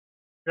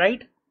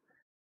 right?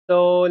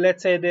 So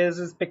let's say there's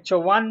this picture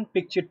 1,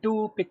 picture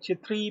 2, picture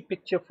 3,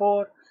 picture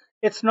 4.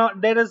 It's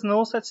not There is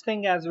no such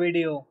thing as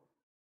video.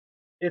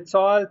 It's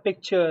all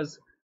pictures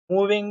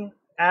moving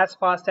as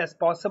fast as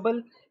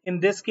possible. In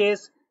this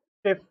case,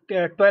 12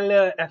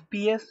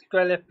 fps.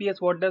 12 fps,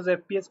 what does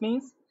fps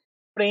means?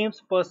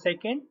 Frames per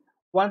second.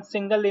 One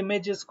single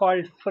image is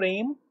called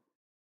frame,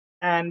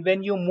 and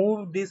when you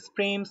move these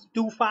frames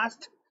too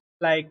fast,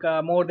 like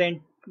more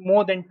than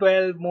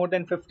 12, more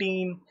than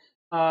 15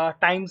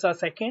 times a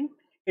second,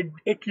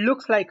 it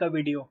looks like a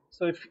video.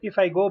 So if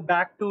I go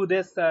back to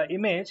this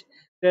image,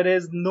 there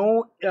is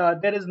no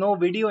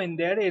video in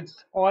there.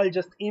 It's all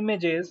just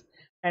images,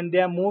 and they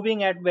are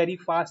moving at very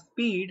fast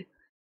speed,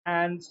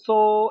 and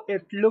so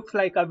it looks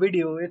like a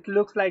video. It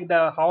looks like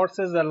the horse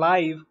is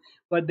alive,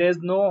 but there's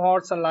no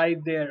horse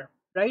alive there,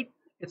 right?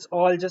 It's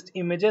all just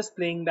images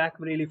playing back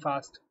really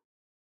fast.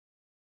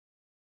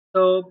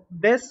 So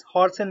this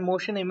horse in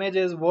motion image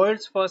is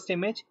world's first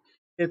image.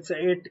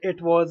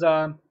 It was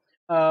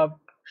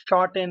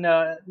shot in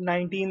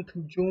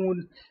 19th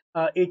June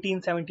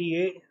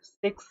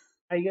 1876,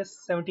 I guess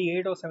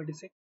 78 or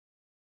 76.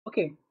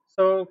 Okay,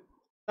 so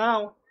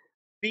now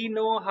we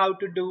know how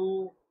to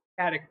do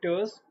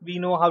characters, we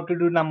know how to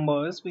do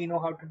numbers, we know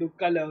how to do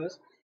colors,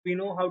 we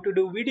know how to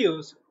do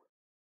videos.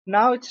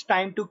 Now it's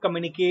time to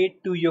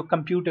communicate to your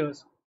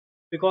computers,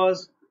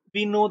 because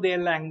we know their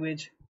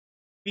language.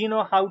 We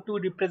know how to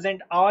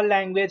represent our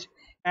language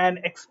and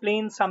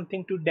explain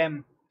something to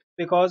them.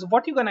 Because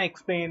what you're gonna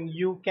explain,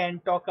 you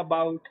can talk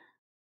about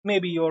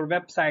maybe your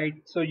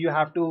website, so you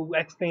have to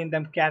explain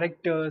them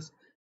characters.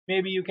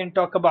 Maybe you can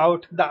talk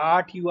about the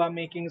art you are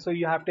making, so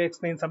you have to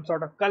explain some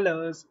sort of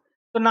colors.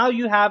 So now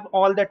you have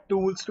all the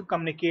tools to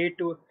communicate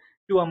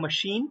to a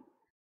machine.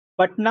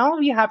 But now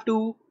we have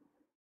to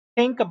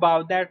think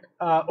about that.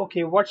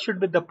 Okay, what should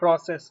be the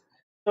process?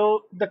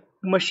 So the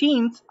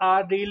machines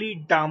are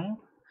really dumb,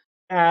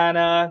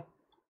 and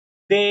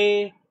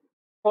they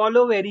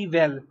follow very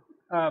well.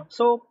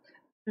 So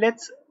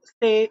let's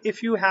say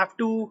if you have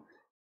to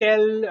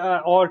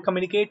tell or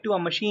communicate to a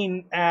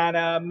machine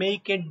and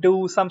make it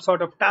do some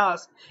sort of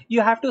task,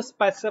 you have to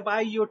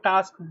specify your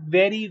task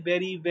very,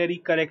 very, very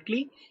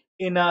correctly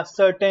in a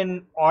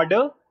certain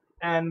order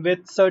and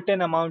with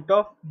certain amount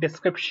of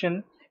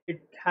description.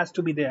 It has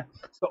to be there.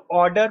 So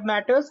order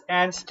matters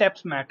and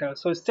steps matter.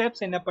 So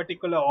steps in a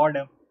particular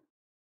order.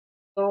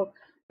 So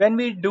when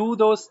we do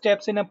those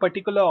steps in a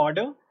particular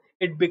order,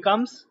 it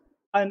becomes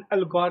an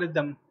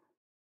algorithm.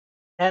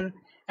 And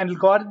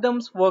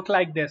algorithms work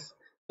like this.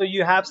 So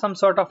you have some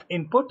sort of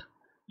input,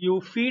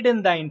 you feed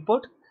in the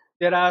input,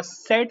 there are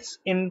sets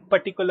in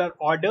particular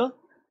order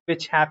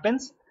which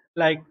happens,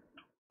 like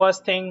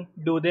first thing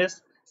do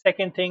this,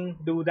 second thing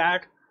do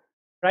that,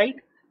 right?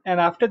 And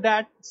after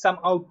that some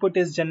output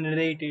is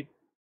generated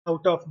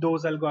out of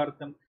those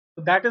algorithms.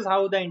 So that is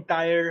how the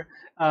entire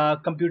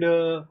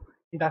computer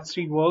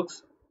industry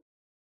works.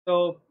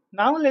 So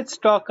now let's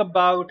talk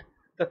about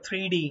the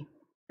 3D,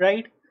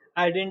 right?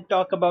 I didn't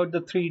talk about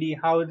the 3D.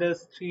 How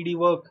does 3D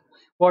work?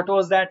 What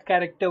was that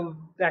character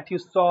that you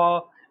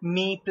saw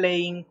me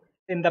playing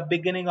in the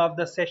beginning of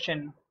the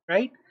session,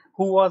 right?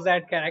 Who was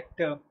that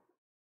character?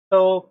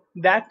 So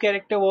that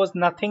character was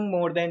nothing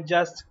more than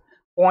just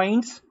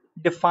points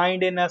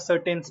defined in a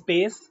certain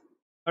space.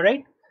 All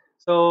right.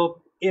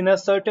 So in a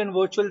certain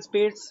virtual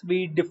space,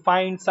 we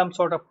define some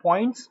sort of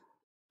points.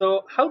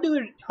 So how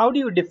do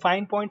you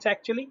define points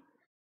actually?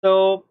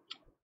 So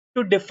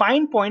to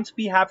define points,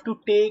 we have to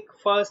take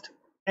first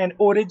an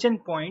origin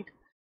point,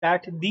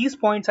 that these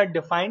points are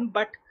defined,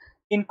 but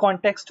in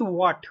context to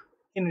what?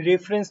 In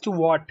reference to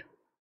what?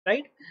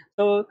 Right?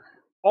 So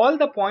all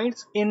the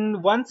points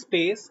in one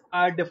space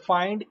are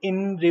defined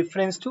in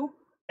reference to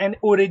an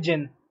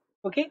origin.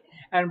 Okay,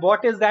 and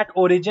what is that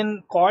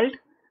origin called?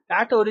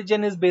 That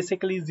origin is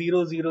basically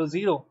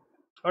 000.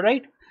 All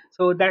right,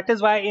 so that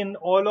is why in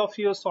all of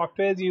your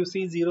softwares you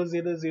see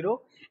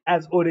 000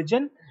 as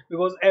origin,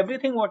 because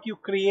everything what you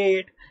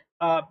create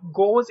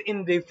goes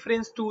in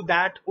reference to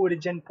that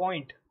origin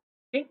point.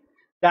 Okay,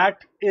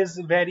 that is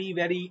very,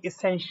 very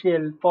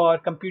essential for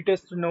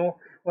computers to know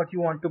what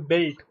you want to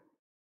build.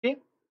 Okay,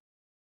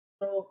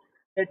 so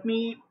let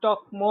me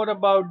talk more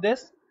about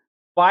this.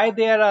 Why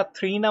there are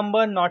three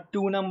number, not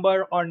two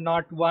number, or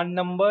not one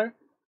number.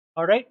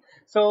 All right.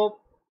 So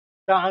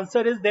the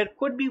answer is there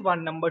could be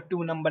one number,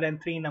 two number,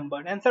 and three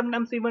number, and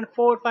sometimes even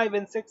four, five,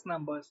 and six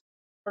numbers.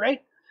 All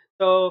right.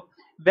 So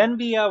when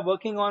we are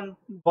working on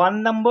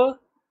one number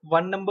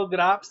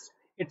graphs,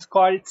 it's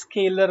called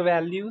scalar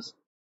values.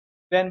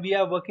 When we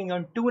are working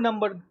on two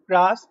number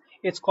graphs,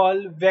 it's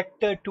called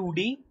vector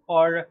 2D,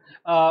 or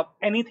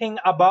anything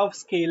above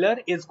scalar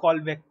is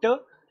called vector.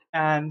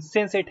 And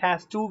since it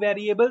has two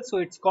variables, so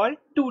it's called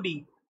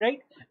 2D, right?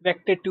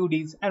 Vector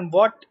 2Ds. And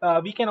what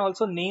we can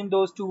also name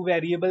those two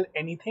variable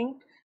anything,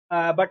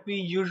 but we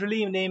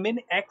usually name in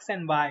X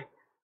and Y,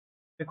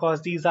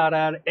 because these are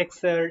our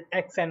X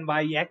and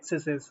Y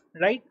axes,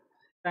 right?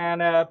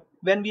 And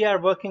when we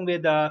are working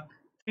with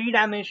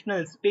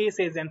three-dimensional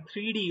spaces and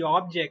 3D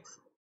objects,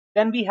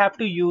 then we have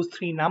to use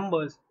three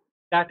numbers.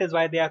 That is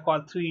why they are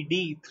called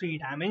 3D, three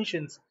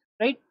dimensions,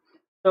 right?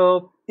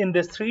 So in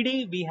this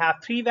 3D, we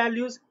have three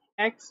values,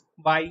 X,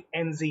 Y,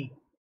 and Z.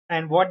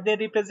 And what they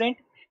represent?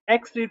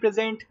 X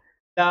represent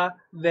the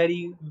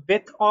very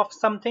width of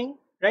something,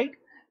 right?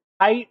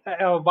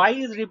 Y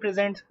is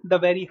represent the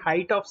very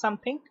height of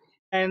something,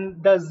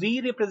 and the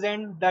Z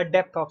represent the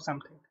depth of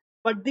something.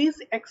 But these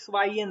X,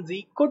 Y, and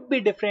Z could be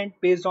different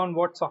based on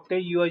what software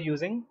you are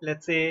using.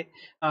 Let's say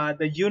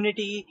the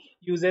Unity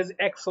uses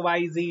X,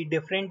 Y, Z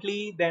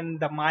differently than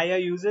the Maya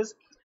uses.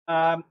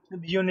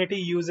 Unity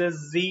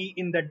uses Z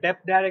in the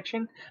depth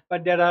direction,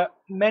 but there are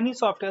many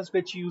softwares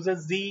which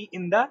uses Z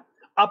in the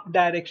up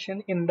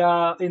direction, in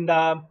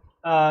the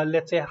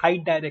let's say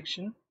height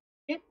direction.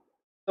 Okay,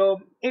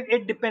 so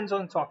it depends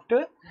on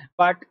software,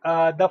 but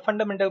the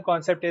fundamental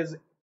concept is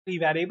three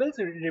variables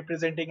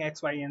representing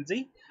X, Y, and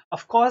Z.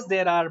 Of course,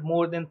 there are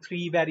more than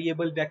three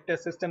variable vector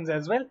systems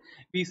as well.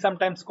 We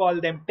sometimes call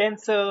them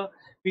tensor,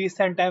 we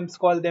sometimes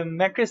call them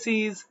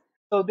matrices.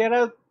 So there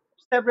are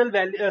several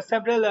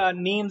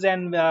names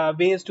and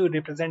ways to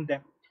represent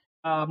them,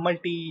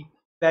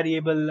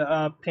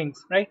 multi-variable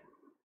things, right?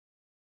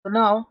 So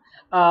now,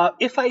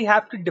 if I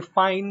have to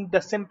define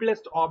the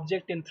simplest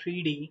object in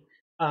 3D,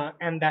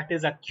 and that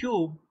is a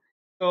cube,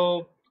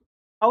 so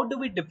how do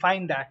we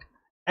define that?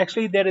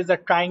 Actually, there is a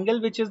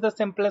triangle which is the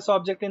simplest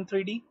object in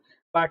 3D,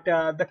 but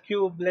the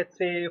cube, let's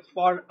say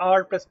for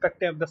our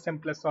perspective, the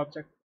simplest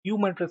object,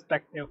 human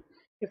perspective.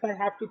 If I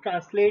have to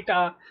translate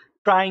a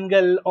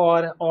triangle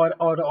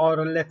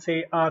or let's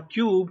say a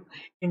cube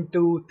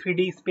into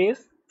 3D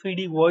space,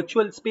 3D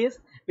virtual space,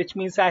 which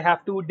means I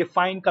have to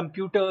define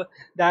computer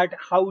that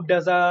how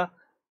does a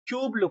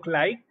cube look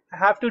like. I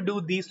have to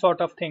do these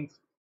sort of things,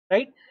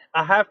 right?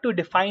 I have to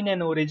define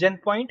an origin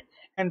point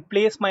and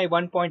place my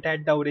one point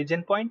at the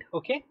origin point.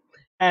 Okay,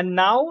 and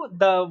now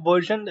the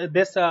version,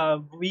 this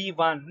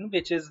v1,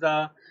 which is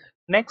the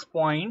next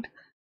point,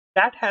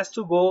 that has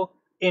to go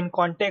in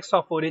context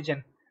of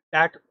origin,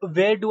 that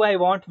where do I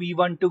want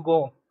v1 to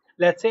go.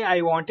 let's say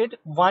I wanted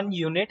 1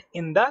 unit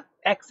in the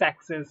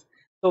x-axis.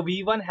 So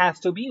v1 has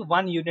to be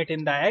 1 unit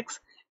in the x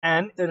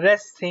and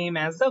rest same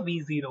as the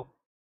v0.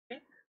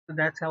 Okay, so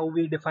that's how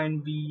we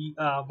define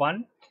v1.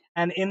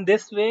 And in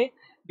this way,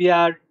 we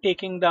are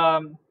taking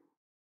the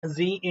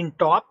z in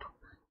top.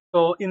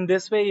 So in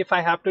this way, if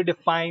I have to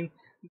define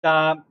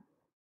the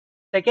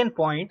second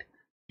point,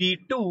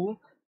 v2,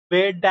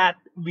 where that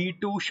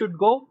v2 should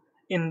go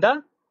in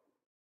the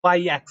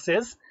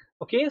y-axis.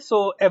 Okay,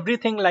 so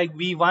everything like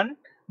v1,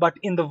 but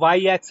in the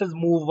y-axis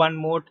move one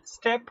more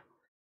step.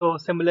 So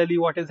similarly,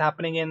 what is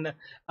happening in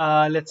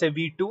let's say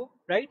v2,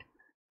 right?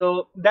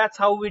 So that's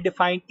how we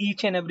define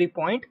each and every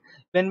point.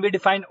 When we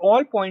define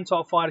all points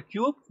of our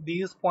cube,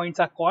 these points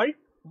are called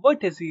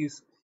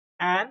vertices,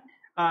 and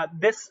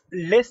this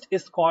list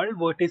is called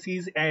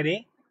vertices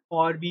array,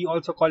 or we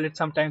also call it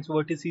sometimes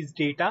vertices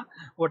data,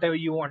 whatever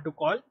you want to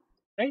call,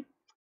 right?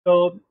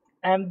 So,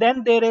 and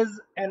then there is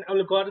an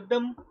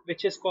algorithm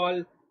which is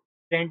called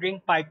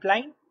rendering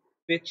pipeline,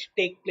 which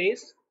take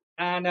place,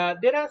 and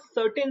there are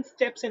certain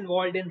steps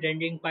involved in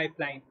rendering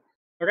pipeline.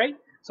 All right.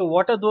 So,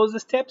 what are those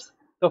steps?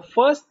 The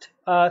first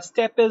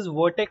step is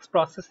vertex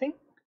processing.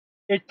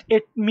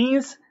 It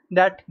means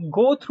that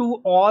go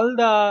through all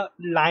the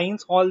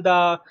lines, all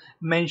the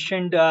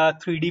mentioned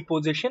 3D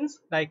positions,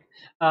 like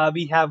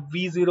we have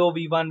v0,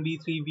 v1,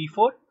 v3,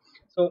 v4.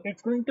 So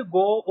it's going to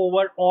go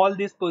over all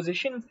these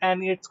positions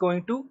and it's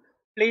going to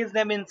place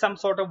them in some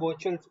sort of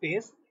virtual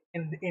space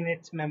in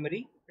its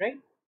memory, right?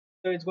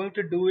 So it's going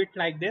to do it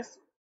like this.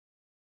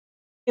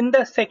 In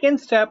the second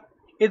step,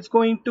 it's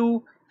going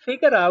to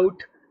figure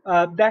out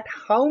that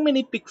how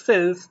many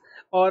pixels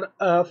or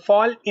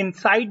fall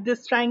inside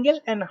this triangle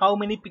and how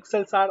many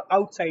pixels are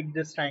outside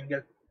this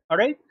triangle. All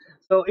right.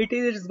 So it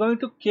is going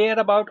to care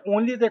about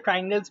only the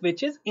triangles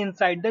which is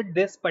inside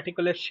this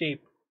particular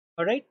shape.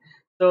 All right.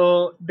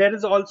 So there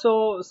is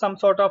also some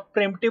sort of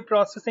primitive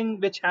processing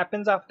which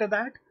happens after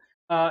that,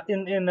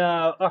 in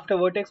after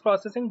vertex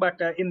processing, but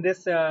in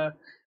this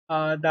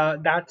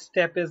that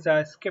step is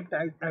skipped,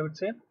 I would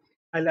say.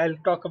 I'll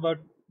talk about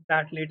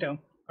that later.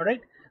 All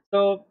right.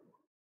 So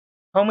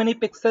how many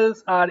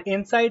pixels are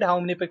inside, how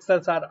many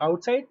pixels are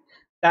outside,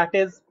 that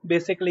is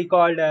basically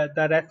called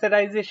the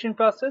rasterization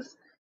process.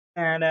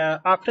 And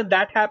after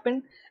that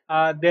happened,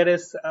 there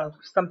is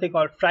something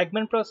called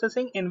fragment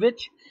processing, in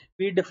which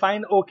we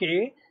define,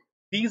 okay,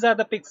 these are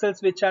the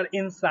pixels which are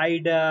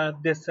inside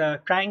this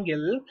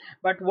triangle,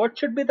 but what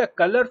should be the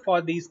color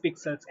for these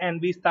pixels, and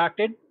we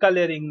started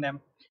coloring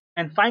them.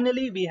 And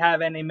finally we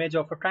have an image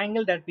of a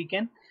triangle that we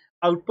can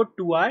output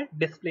to our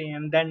display,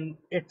 and then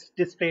it's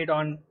displayed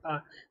on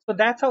so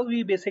that's how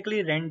we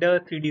basically render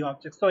 3D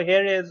objects. So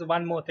here is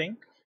one more thing,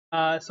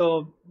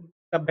 so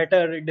the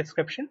better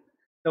description.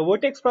 The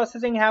vertex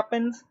processing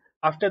happens.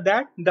 After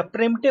that, the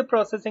primitive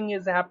processing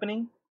is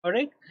happening. All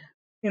right.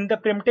 In the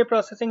primitive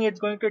processing, it's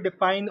going to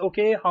define,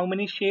 okay, how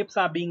many shapes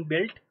are being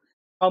built,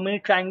 how many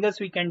triangles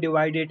we can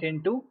divide it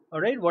into.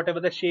 All right, whatever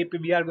the shape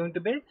we are going to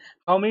build,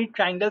 how many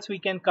triangles we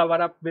can cover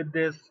up with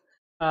this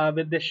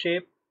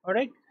shape. All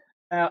right.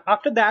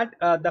 After that,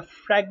 the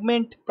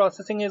fragment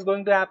processing is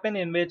going to happen,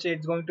 in which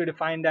it's going to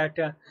define that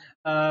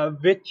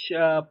which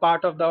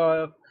part of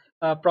the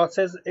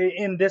process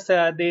in this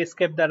they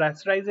skip the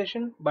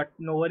rasterization, but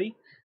no worry.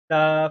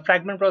 The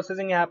fragment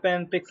processing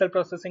happen, pixel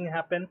processing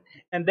happen,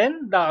 and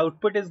then the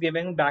output is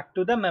given back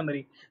to the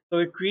memory. So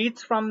it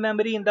reads from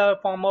memory in the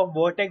form of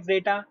vertex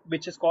data,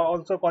 which is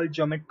also called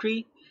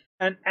geometry,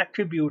 and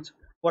attributes.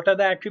 What are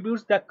the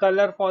attributes? The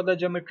color for the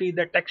geometry,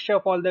 the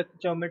texture for the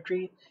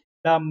geometry,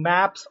 the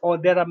maps, or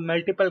there are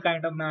multiple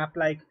kind of map,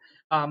 like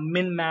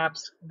min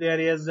maps.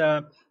 There is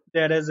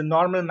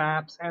normal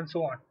maps and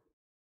so on.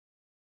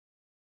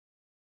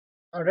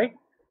 All right.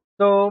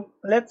 So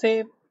let's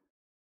say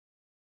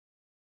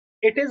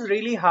it is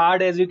really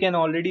hard, as you can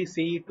already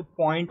see, to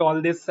point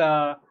all this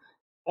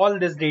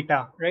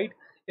data, right?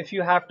 If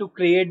you have to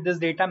create this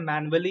data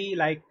manually,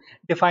 like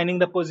defining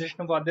the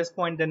position for this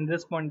point, then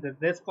this point, then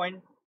this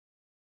point,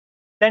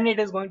 then it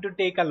is going to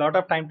take a lot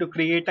of time to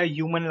create a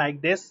human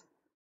like this,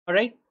 all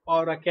right,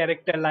 or a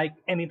character like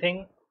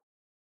anything.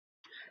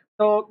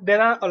 So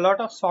there are a lot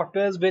of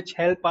softwares which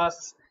help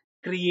us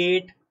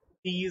create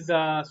these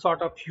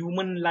sort of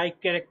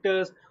human-like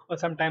characters, or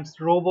sometimes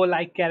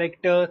robo-like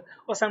characters,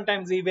 or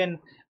sometimes even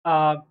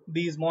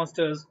these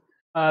monsters.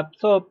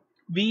 So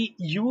we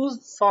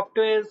use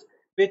softwares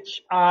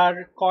which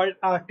are called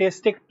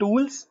artistic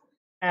tools,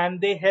 and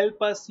they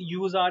help us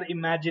use our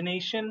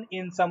imagination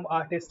in some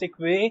artistic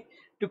way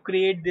to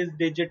create these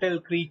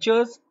digital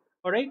creatures.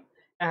 All right,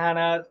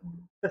 and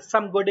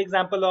some good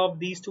example of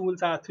these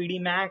tools are 3D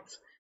Max,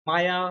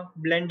 Maya,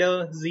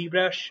 Blender,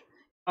 ZBrush.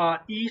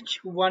 Each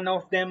one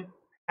of them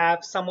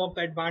have some of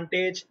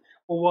advantage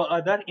over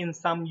other in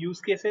some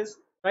use cases,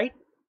 right?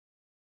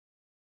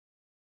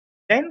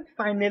 Then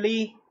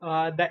finally,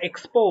 the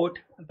export,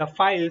 the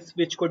files,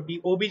 which could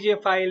be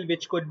OBJ file,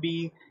 which could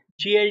be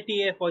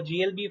GLTF or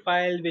GLB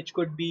file, which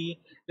could be,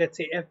 let's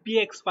say,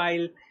 FBX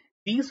file.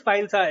 These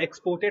files are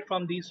exported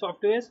from these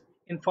softwares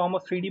in form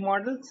of 3D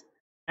models,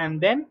 and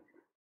then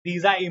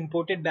These are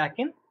imported back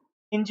in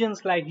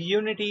engines like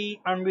Unity,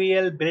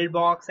 Unreal,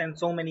 Buildbox, and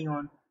so many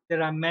on.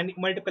 There are many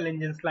multiple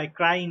engines like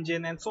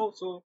CryEngine, and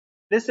so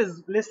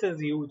list is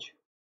huge.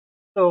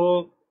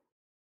 So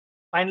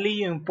finally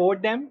you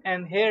import them,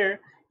 and here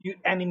you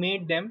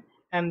animate them.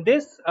 And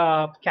this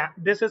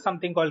is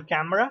something called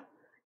camera,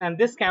 and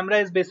this camera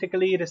is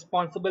basically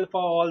responsible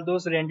for all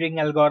those rendering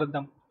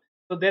algorithm.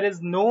 So there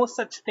is no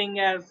such thing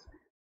as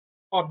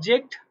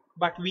object,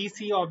 but we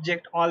see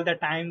object all the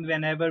time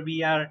whenever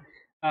we are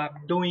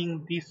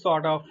doing this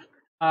sort of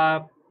uh,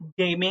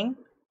 gaming,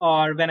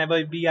 or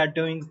whenever we are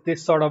doing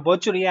this sort of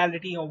virtual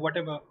reality or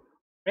whatever,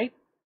 right?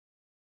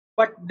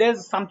 But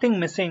there's something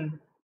missing: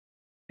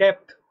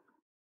 depth.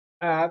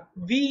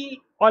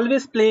 We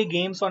always play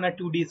games on a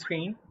 2D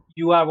screen.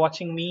 You are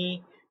watching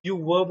me, you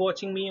were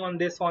watching me on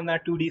this on a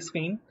 2D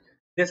screen.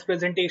 This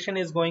presentation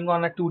is going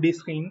on a 2D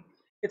screen.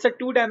 It's a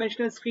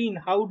two-dimensional screen.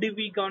 How do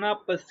we gonna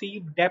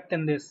perceive depth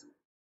in this?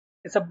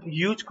 It's a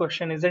huge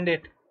question, isn't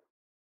it?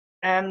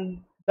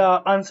 And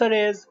the answer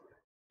is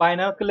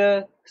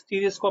binocular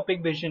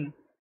stereoscopic vision.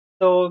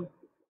 So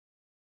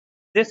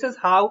this is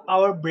how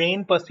our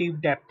brain perceives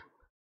depth.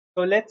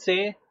 So let's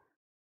say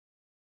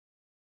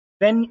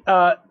when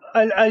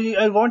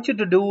I want you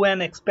to do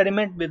an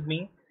experiment with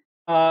me.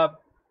 Uh,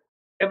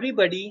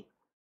 Everybody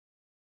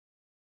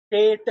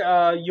take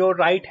your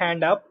right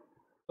hand up,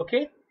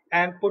 okay,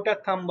 and put a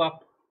thumb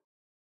up.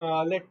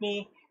 Let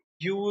me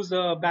use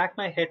back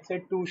my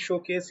headset to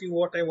showcase you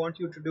what I want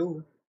you to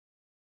do.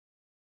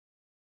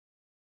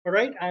 All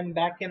right, I'm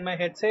back in my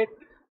headset.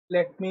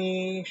 Let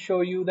me show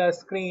you the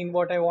screen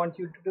what I want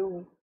you to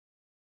do.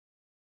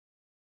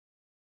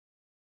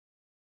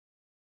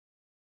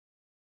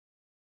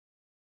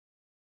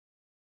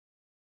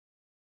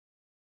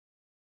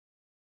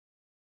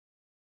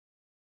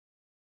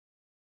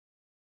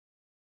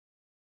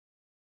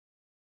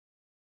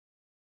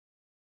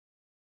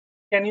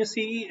 Can you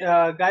see,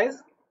 guys?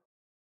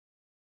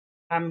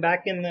 I'm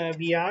back in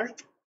VR.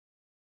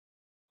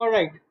 All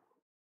right,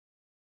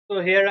 so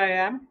here I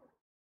am,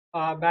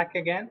 back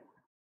again.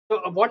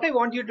 So what I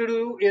want you to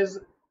do is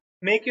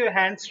make your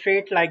hand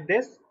straight like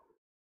this.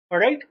 All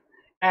right,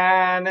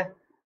 and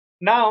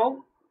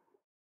now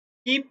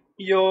keep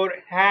your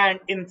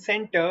hand in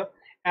center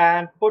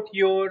and put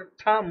your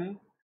thumb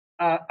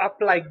up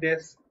like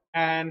this.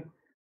 And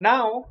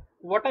now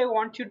what I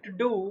want you to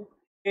do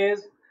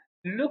is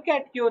look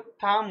at your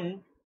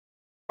thumb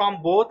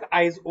from both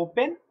eyes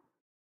open,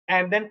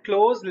 and then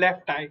close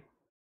left eye.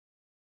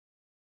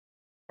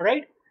 All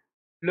right,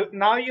 look,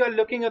 now you are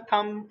looking a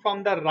thumb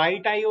from the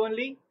right eye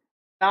only.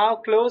 Now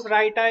close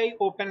right eye,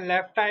 open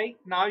left eye.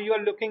 Now you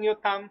are looking your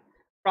thumb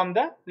from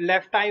the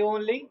left eye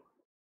only.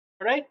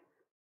 All right,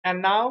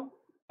 and now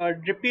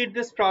repeat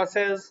this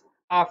process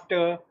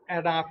after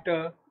and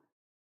after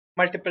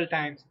multiple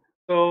times.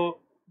 So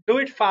do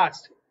it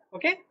fast.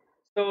 Okay,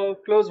 so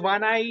close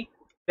one eye,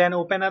 then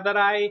open other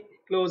eye,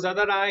 close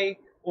other eye,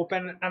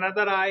 open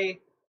another eye.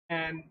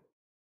 And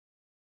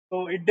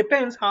so it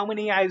depends how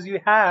many eyes you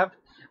have.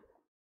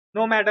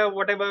 No matter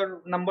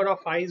whatever number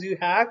of eyes you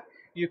have,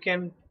 you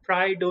can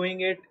try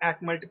doing it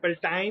at multiple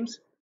times.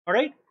 All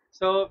right,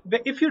 so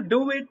if you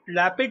do it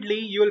rapidly,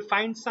 you will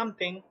find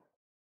something.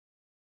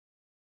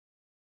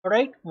 All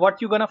right,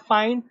 what you're gonna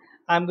find,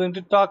 I'm going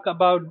to talk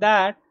about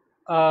that.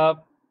 uh,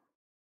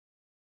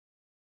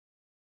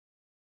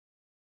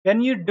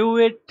 when you do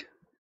it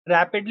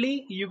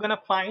rapidly, you're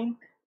gonna find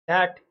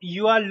that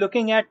you are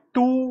looking at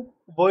two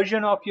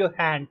version of your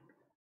hand.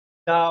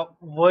 The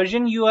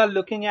version you are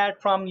looking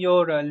at from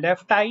your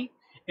left eye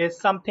is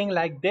something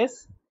like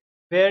this,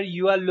 where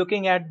you are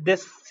looking at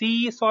this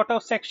C sort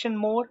of section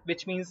more,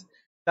 which means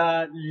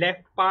the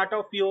left part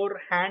of your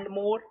hand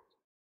more.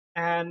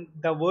 And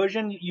the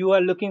version you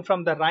are looking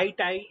from the right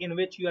eye, in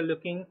which you are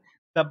looking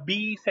the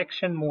B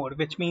section more,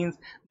 which means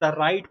the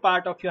right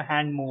part of your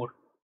hand more,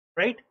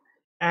 right?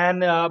 And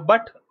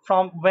but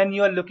from when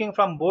you are looking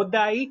from both the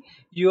eye,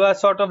 you are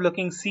sort of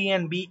looking C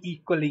and B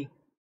equally,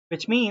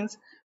 which means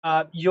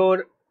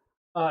your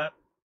uh,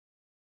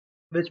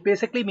 which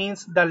basically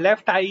means the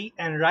left eye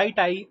and right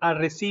eye are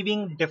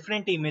receiving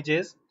different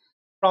images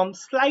from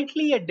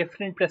slightly a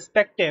different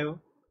perspective.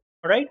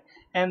 All right,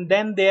 and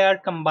then they are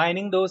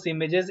combining those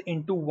images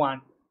into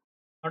one.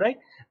 All right,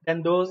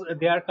 then those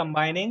they are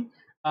combining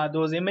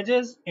those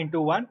images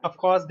into one. Of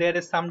course, there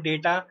is some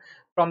data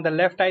from the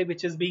left eye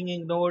which is being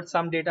ignored,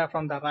 some data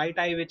from the right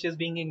eye which is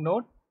being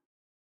ignored,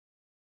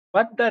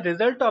 but the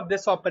result of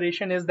this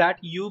operation is that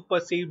you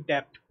perceive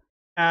depth.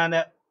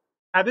 And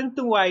having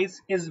two eyes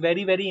is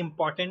very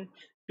important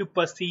to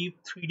perceive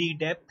 3D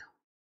depth.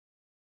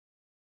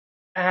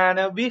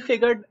 And we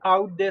figured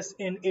out this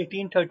in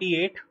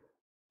 1838,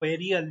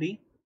 very early.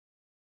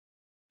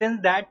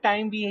 Since that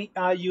time, we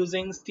are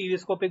using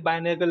stereoscopic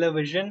binocular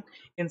vision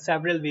in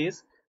several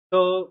ways.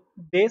 So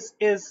this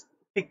is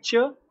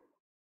picture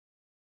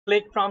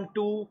clicked from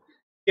two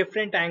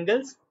different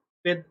angles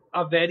with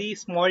a very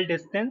small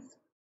distance.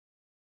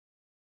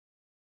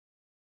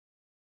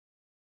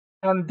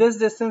 And this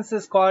distance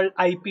is called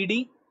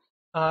IPD.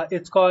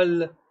 It's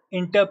called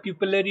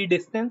interpupillary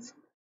distance.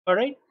 All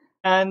right.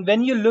 And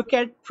when you look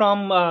at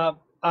from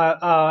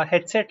a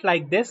headset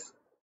like this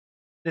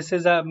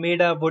is a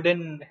made a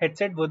wooden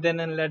headset, wooden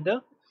and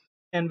leather.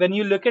 And when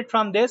you look at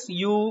from this,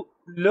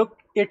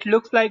 it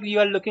looks like you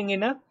are looking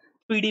in a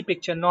 3D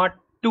picture, not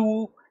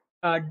two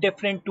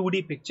different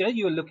 2D picture.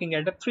 You are looking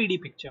at a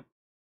 3D picture.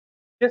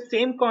 The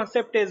same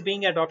concept is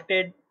being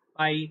adopted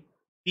by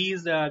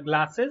these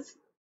glasses.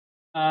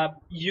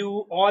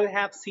 You all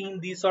have seen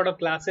these sort of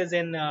glasses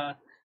in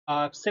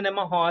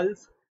cinema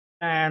halls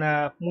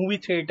and movie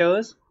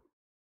theaters.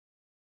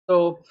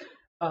 So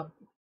uh,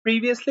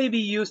 previously we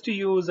used to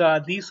use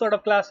these sort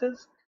of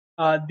glasses.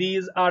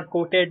 These are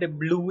coated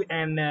blue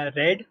and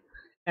red,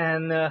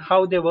 and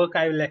how they work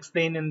I will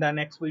explain in the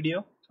next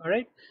video. All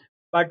right,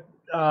 but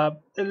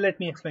let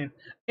me explain.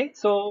 Okay,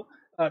 so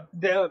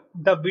the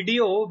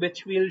video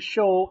which we'll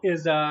show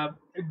is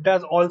it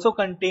does also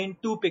contain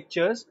two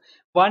pictures.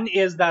 One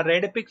is the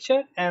red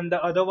picture and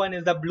the other one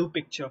is the blue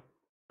picture.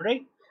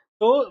 Right.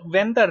 So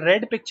when the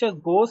red picture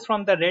goes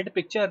from the red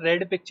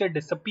picture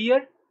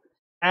disappear,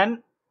 and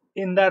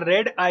in the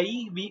red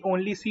eye we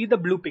only see the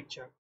blue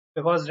picture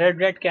because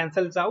red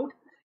cancels out,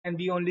 and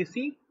we only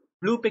see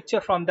blue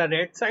picture from the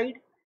red side,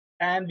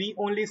 and we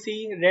only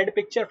see red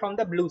picture from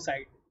the blue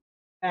side.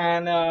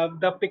 And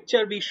the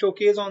picture we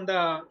showcase on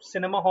the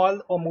cinema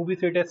hall or movie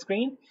theater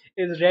screen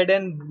is red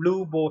and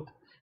blue both,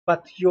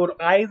 but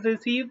your eyes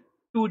receive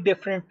two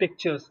different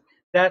pictures.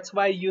 That's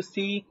why you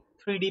see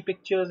 3D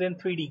pictures in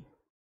 3D.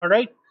 All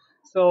right.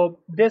 So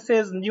this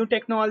is new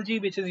technology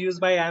which is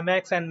used by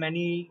IMAX and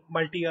many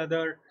multi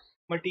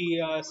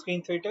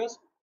screen theaters.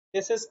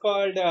 This is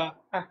called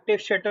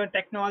active shutter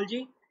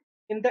technology.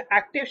 In the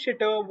active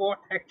shutter, what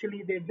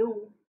actually they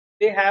do,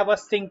 they have a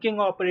syncing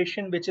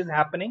operation which is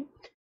happening,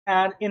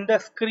 and in the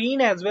screen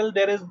as well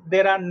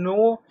there are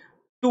no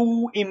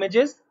two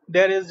images.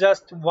 There is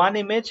just one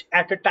image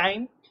at a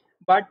time,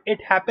 but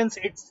it happens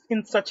it's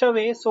in such a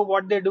way. So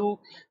what they do,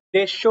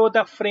 they show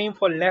the frame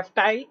for left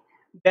eye,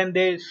 then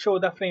they show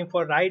the frame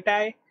for right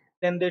eye,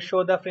 then they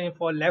show the frame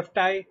for left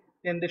eye,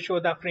 then they show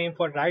the frame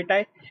for right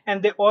eye,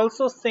 and they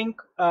also sync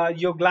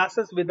your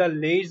glasses with a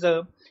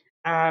laser.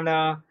 And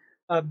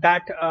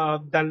that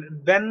the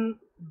when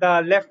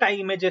the left eye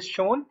image is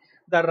shown,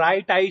 the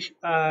right eye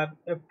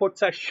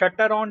puts a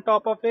shutter on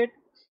top of it,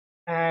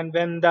 and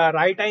when the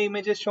right eye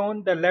image is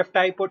shown, the left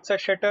eye puts a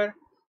shutter.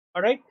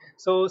 All right.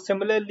 So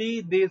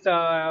similarly, these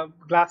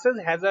glasses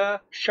has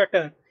a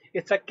shutter.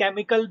 It's a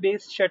chemical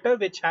based shutter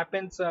which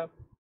happens. All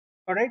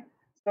right.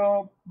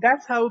 So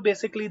that's how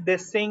basically they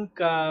sync,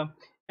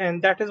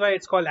 and that is why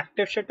it's called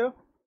active shutter.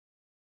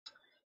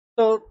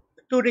 So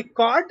to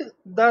record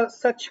the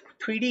such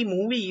 3D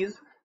movies,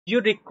 you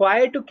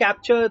require to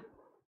capture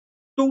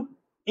two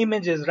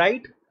images,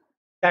 right?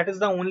 That is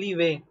the only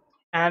way,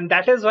 and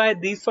that is why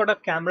these sort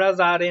of cameras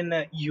are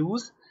in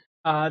use.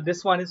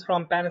 This one is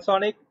from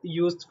Panasonic,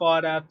 used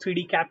for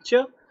 3D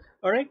capture.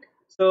 All right.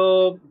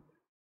 So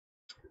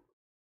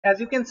as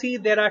you can see,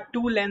 there are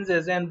two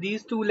lenses, and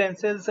these two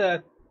lenses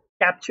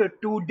capture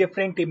two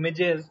different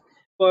images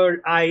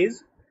per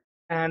eyes,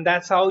 and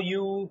that's how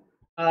you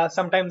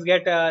sometimes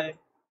get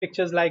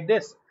pictures like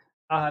this.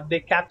 They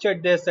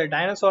captured this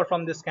dinosaur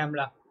from this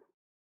camera.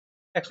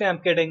 Actually, I'm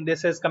kidding.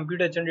 This is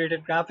computer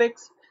generated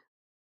graphics.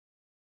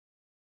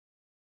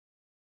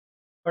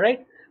 All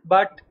right.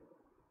 But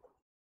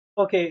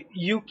okay,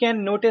 you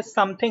can notice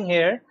something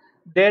here.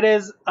 There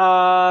is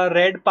a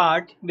red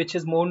part which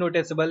is more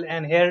noticeable,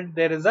 and here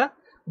there is a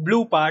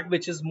blue part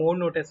which is more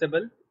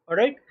noticeable. All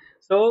right.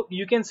 So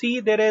you can see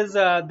there is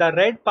the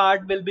red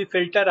part will be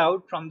filtered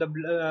out from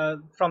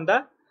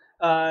the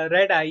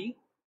red eye,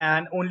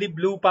 and only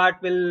blue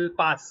part will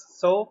pass.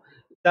 So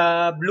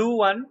the blue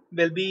one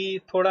will be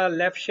thoda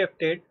left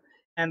shifted,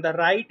 and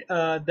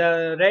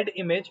the red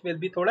image will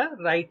be thoda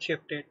right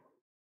shifted.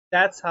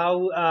 That's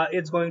how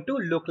it's going to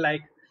look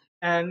like.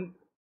 And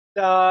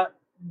the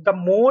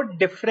more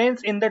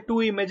difference in the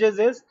two images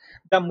is,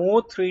 the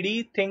more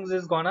 3D things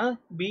is gonna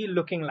be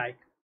looking like,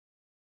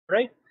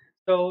 right?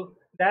 So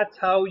that's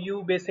how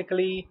you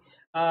basically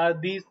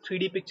these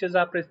 3D pictures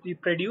are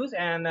produced.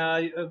 And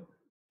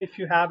if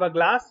you have a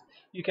glass,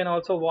 you can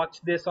also watch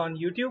this on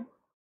YouTube.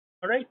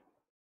 All right.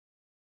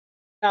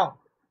 Now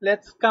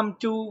let's come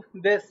to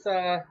this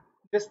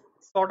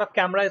sort of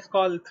camera is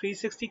called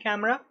 360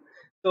 camera.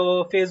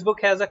 So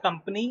Facebook has a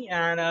company,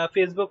 and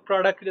Facebook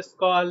product is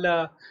called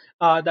the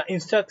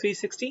Insta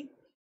 360,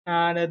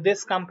 and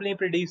this company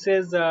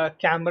produces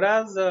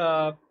cameras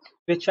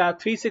which are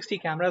 360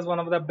 cameras, one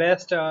of the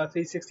best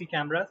 360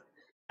 cameras,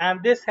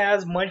 and this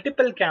has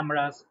multiple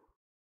cameras,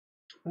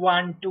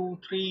 one, two,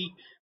 three,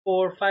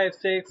 four, five,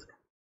 six,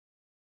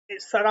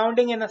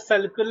 surrounding in a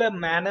circular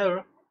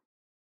manner.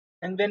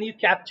 And when you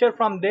capture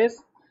from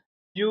this,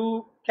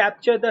 you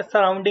capture the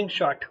surrounding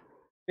shot,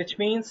 which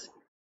means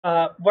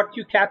what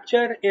you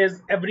capture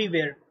is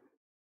everywhere.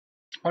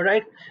 All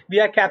right. We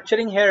are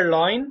capturing here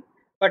loin,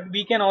 but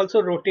we can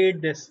also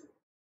rotate this.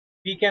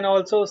 We can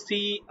also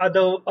see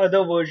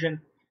other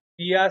version.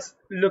 We are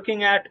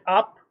looking at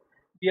up,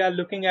 we are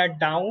looking at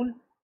down,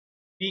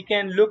 we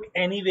can look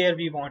anywhere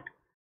we want.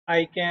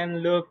 I can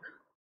look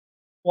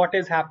what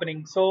is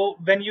happening. So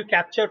when you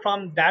capture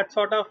from that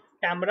sort of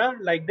camera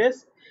like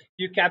this,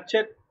 you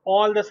capture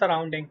all the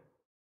surrounding.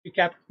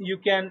 You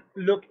can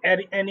look at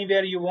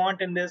anywhere you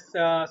want in this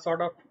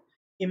sort of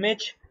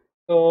image.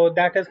 So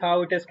that is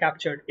how it is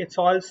captured. It's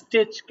all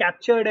stitched,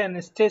 captured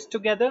and stitched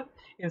together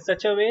in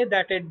such a way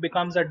that it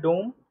becomes a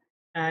dome,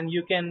 and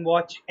you can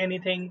watch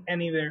anything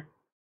anywhere,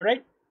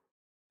 right?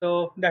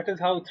 So that is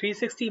how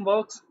 360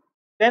 works.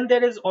 Then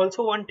there is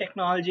also one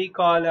technology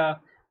called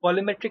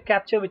volumetric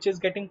capture, which is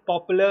getting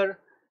popular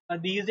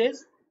these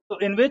days. So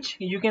in which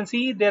you can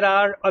see there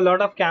are a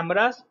lot of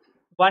cameras,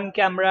 one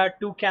camera,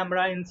 two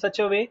camera in such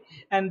a way,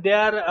 and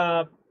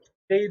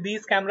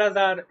these cameras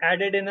are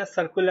added in a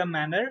circular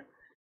manner.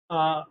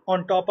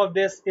 On top of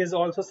this is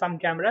also some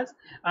cameras,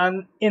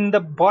 and in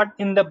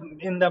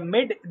the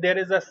mid there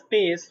is a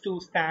space to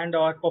stand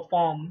or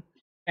perform,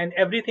 and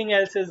everything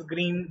else is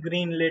green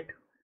lit.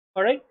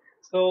 All right,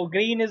 so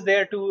green is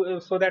there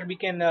to so that we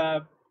can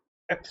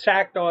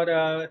abstract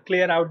or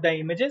clear out the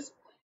images.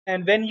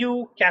 And when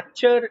you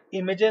capture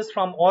images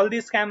from all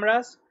these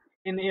cameras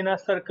in a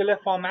circular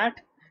format,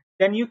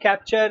 then you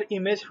capture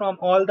image from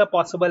all the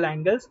possible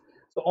angles.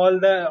 So all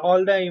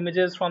the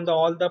images from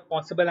all the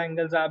possible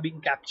angles are being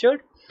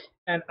captured,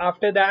 and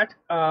after that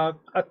a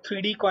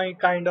 3D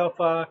kind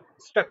of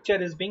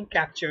structure is being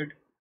captured.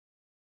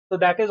 So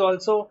that is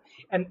also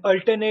an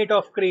alternate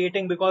of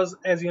creating, because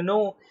as you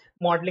know,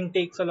 modeling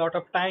takes a lot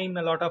of time,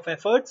 a lot of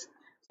efforts.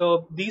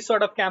 So these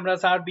sort of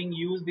cameras are being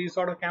used, these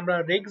sort of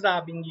camera rigs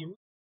are being used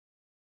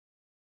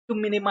to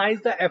minimize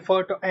the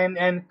effort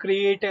and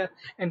create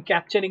and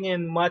capturing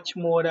in much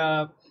more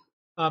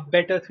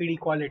better 3D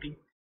quality.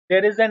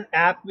 There is an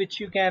app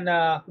which you can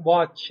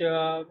watch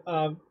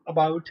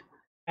about,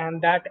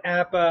 and that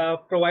app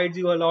provides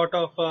you a lot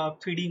of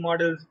 3D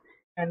models,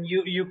 and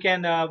you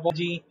can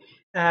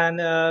and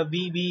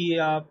we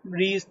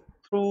read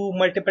through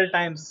multiple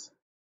times.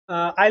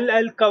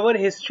 I'll cover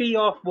history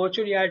of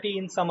virtual reality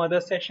in some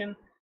other session,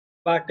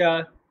 but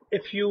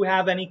if you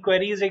have any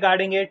queries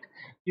regarding it,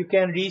 you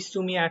can reach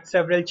to me at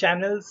several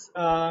channels.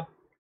 I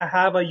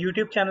have a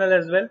YouTube channel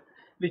as well,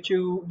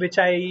 which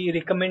I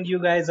recommend you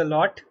guys a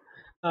lot.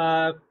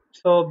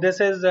 So this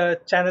is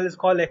channel is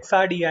called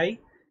XRDI,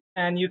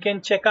 and you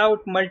can check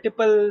out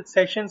multiple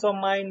sessions of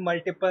mine,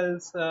 multiple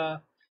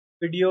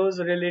videos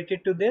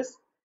related to this,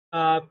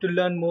 to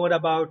learn more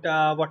about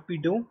what we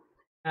do,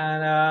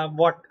 and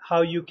what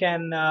how you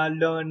can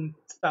learn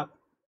stuff.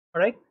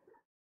 All right.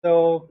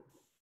 So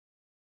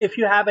if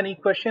you have any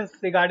questions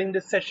regarding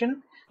this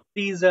session,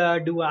 please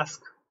do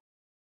ask.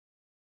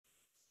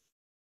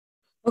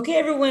 Okay,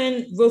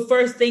 everyone. Well,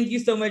 first, thank you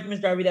so much,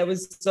 Ms. Darby. That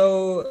was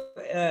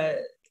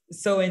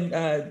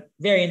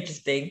very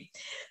interesting.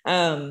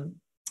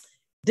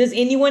 Does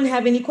anyone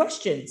have any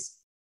questions?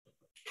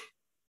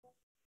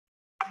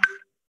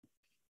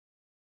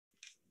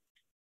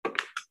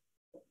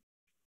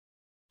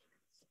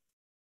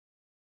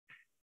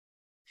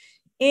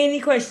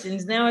 Any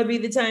questions? Now would be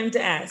the time to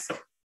ask.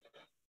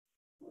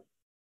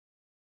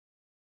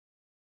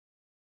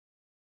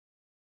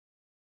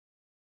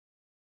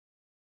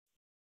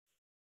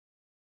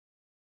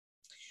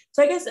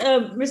 So I guess,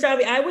 Mr.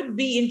 Avi, I would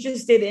be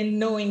interested in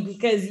knowing,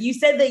 because you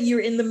said that you're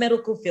in the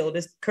medical field,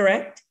 is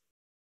correct?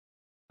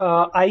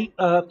 I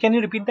Can you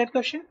repeat that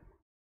question?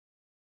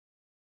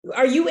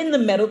 Are you in the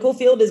medical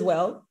field as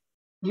well?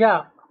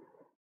 Yeah.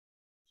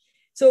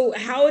 So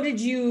how did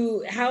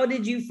you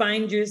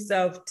find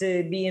yourself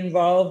to be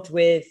involved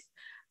with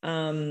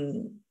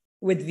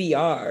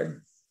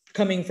VR,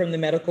 coming from the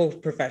medical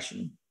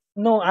profession?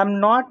 No,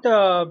 I'm not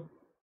a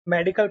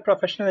medical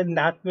professional in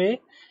that way.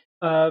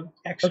 Okay.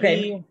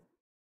 Actually,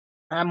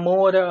 I'm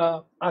more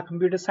a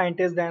computer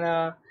scientist than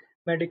a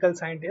medical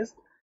scientist.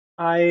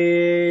 I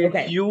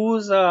Okay.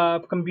 use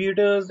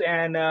computers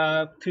and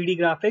 3D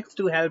graphics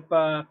to help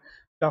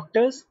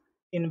doctors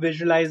in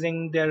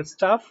visualizing their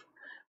stuff,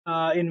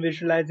 in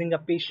visualizing a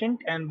patient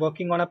and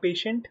working on a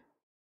patient.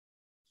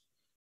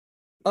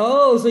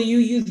 Oh, so you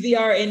use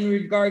VR in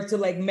regard to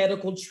like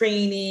medical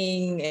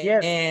training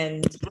Yes.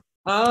 and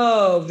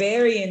oh,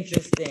 very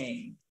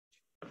interesting.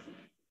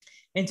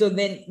 And so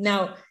then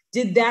now,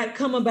 did that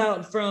come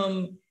about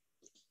from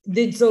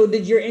did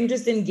your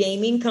interest in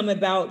gaming come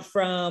about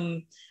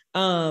from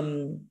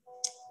um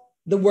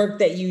the work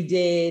that you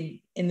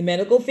did in the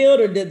medical field,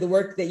 or did the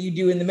work that you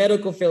do in the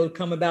medical field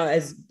come about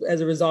as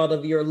a result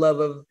of your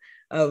love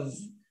of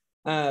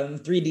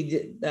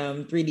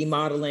 3D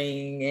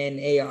modeling and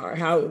AR?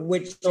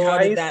 So How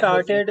did I that whole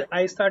thing started work?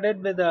 I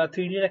started with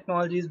 3D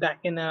technologies back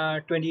in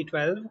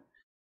 2012,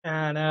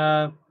 and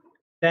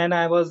then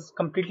I was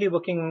completely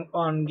working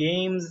on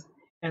games,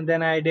 and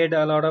then I did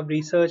a lot of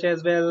research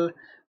as well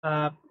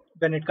uh,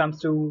 when it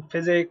comes to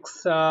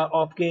physics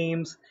of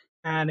games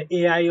and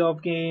AI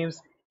of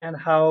games, and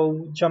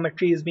how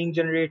geometry is being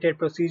generated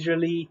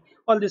procedurally,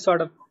 all these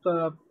sort of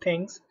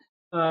things.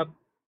 Uh,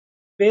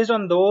 Based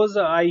on those,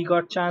 I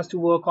got chance to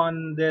work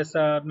on this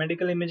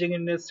medical imaging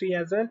industry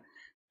as well,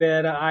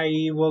 where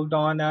I worked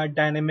on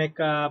dynamic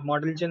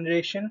model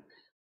generation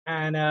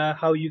and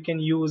how you can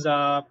use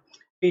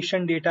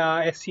patient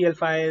data, SCL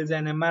files,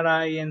 and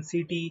MRI and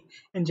CT,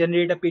 and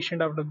generate a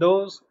patient out of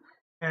those,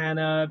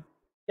 and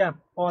yeah,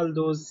 all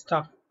those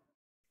stuff.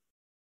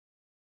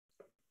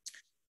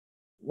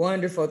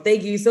 Wonderful.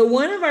 Thank you. So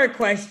one of our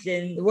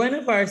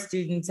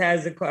students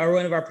or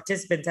one of our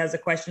participants has a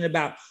question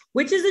about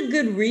which is a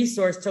good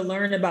resource to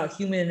learn about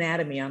human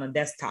anatomy on a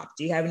desktop.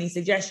 Do you have any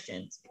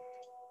suggestions?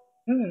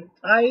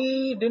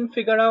 I didn't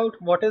figure out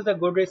what is the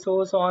good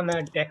resource on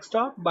a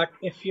desktop, but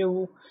if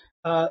you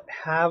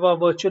have a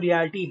virtual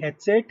reality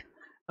headset,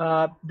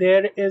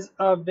 there is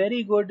a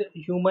very good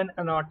human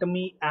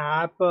anatomy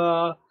app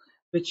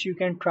which you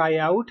can try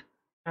out,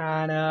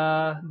 and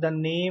the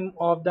name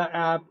of the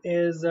app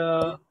is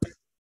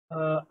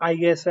I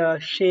guess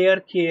Share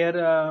Care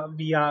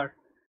VR.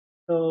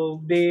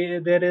 So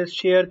there is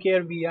Share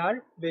Care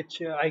VR,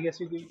 which I guess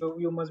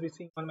you must be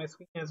seeing on my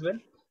screen as well.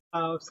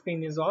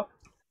 Screen is off.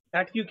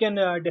 That you can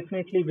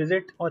definitely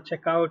visit or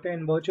check out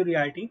in virtual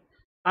reality.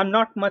 I'm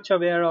not much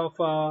aware of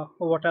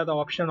what are the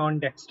options on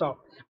desktop,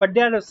 but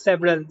there are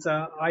several.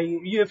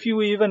 If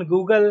you even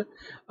Google,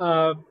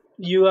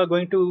 you are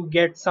going to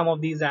get some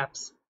of these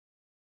apps.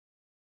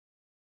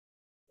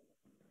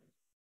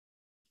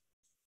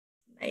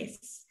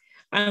 Nice.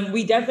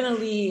 We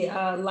definitely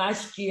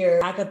last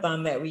year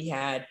hackathon that we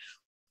had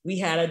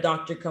a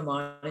doctor come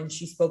on and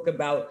she spoke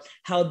about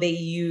how they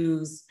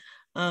use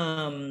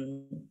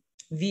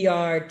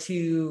VR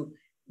to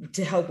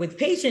help with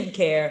patient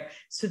care,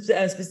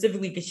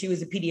 specifically because she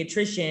was a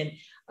pediatrician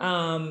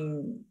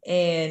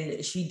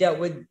and she dealt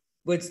with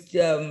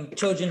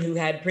children who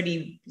had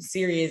pretty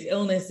serious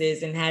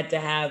illnesses and had to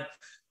have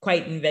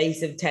quite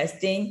invasive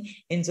testing.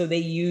 And so they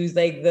use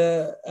like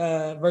the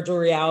virtual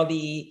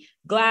reality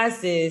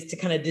glasses to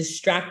kind of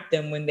distract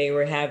them when they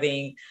were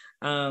having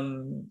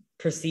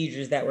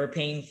procedures that were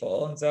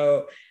painful. And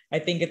so I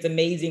think it's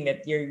amazing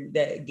that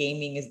that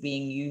gaming is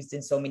being used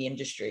in so many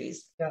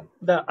industries. Yeah,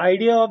 the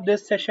idea of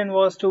this session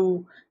was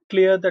to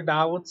clear the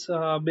doubts.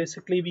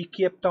 Basically, we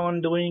kept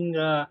on doing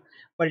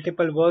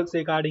multiple works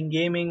regarding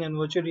gaming and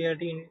virtual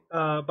reality,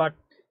 but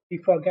we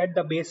forget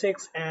the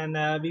basics and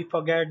we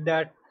forget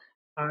that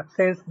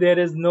since there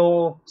is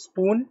no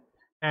spoon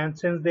and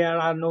since there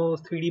are no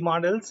 3D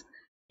models,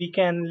 we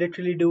can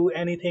literally do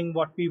anything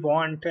what we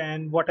want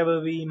and whatever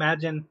we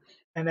imagine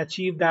and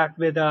achieve that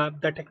with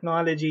the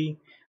technology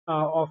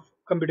of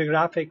computer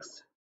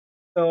graphics.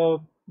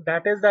 So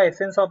that is the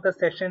essence of the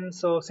session.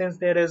 So since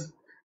there is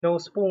no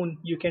spoon,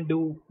 you can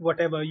do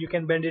whatever. You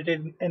can bend it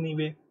in any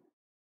way.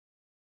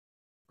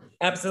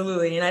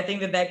 Absolutely. And I think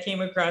that that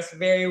came across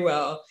very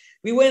well.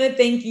 We want to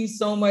thank you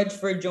so much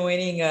for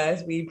joining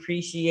us. We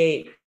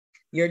appreciate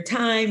your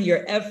time,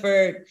 your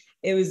effort.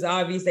 It was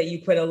obvious that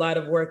you put a lot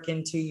of work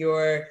into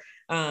your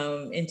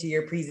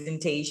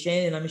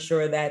presentation, and I'm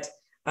sure that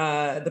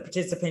the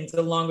participants,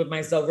 along with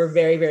myself, we're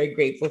very, very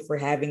grateful for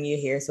having you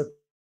here. So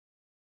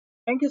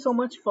Thank you so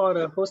much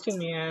for hosting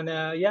me, and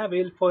yeah,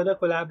 we'll further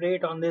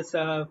collaborate on this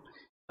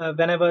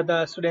whenever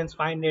the students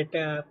find it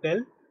well.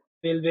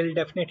 We'll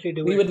definitely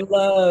do we it. would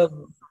love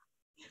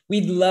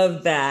we'd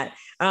love that.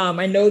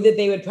 I know that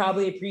they would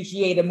probably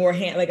appreciate a more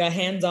like a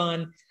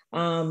hands-on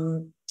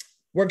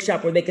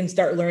workshop where they can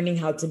start learning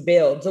how to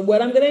build. So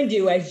what I'm going to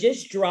do, I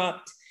just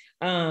dropped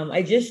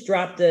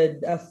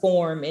a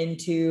form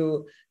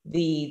into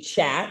the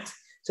chat.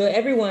 So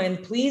everyone,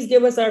 please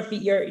give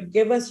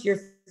us your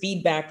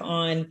feedback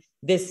on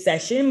this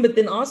session, but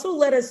then also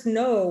let us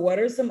know what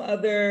are some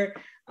other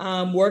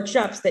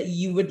workshops that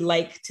you would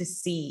like to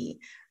see,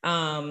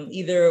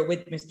 either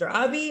with Mr.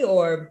 Avi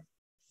or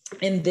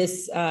in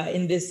this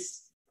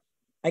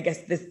I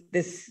guess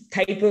this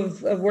type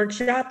of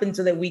workshop, and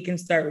so that we can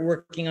start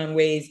working on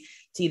ways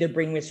to either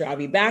bring Mr.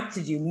 Avi back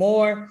to do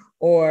more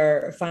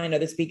or find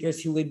other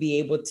speakers who would be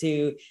able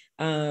to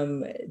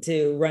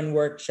run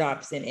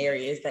workshops in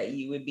areas that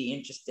you would be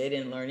interested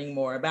in learning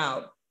more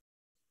about.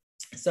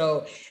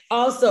 So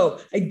also,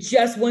 I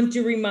just want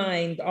to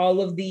remind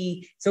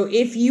so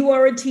if you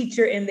are a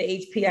teacher in the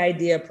HP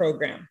Idea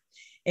program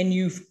and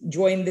you've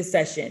joined the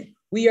session,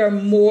 we are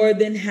more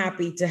than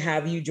happy to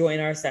have you join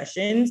our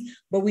sessions,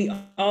 but we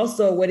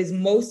also, what is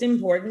most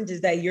important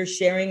is that you're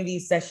sharing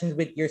these sessions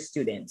with your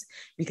students,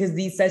 because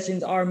these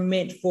sessions are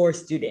meant for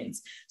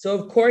students. So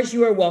of course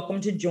you are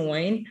welcome to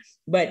join,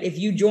 but if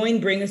you join,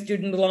 bring a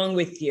student along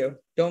with you.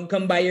 Don't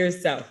come by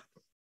yourself.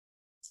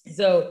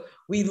 So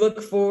we look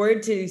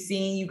forward to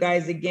seeing you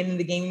guys again in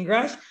the Gaming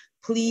Rush.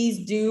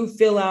 Please do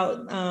fill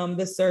out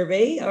the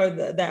survey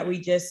that we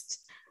just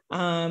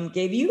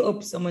gave you. Oh,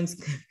 someone's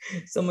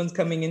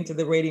coming into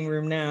the waiting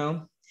room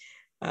now.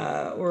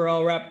 We're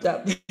all wrapped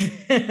up.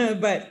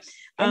 But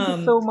Thank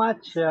you so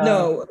much.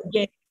 No,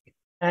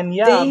 and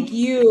yeah, thank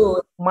you.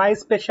 My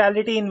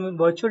specialty in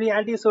virtual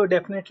reality, so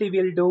definitely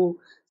we'll do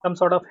some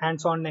sort of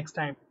hands-on next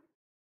time.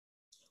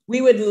 We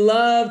would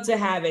love to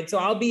have it. So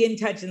I'll be in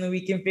touch and then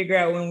we can figure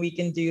out when we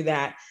can do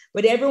that.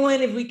 But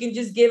everyone, if we can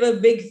just give a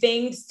big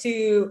thanks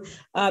to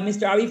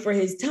Mr. Avi for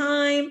his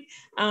time.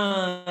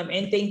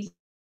 And thank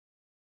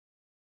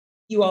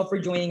you all for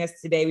joining us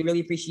today. We really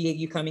appreciate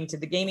you coming to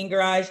the Gaming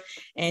Garage,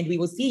 and we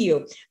will see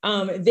you.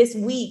 This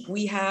week,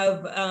 we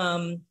have,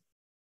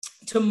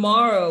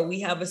 tomorrow, we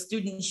have a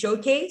student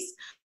showcase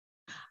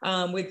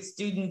with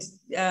students,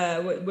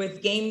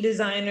 with game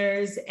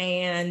designers,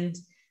 and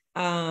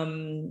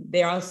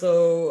they're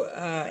also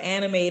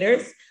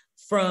animators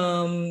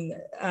from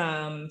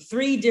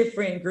 3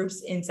 different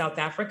groups in South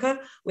Africa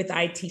with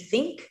IT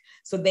Think.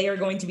 So they are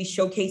going to be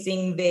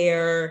showcasing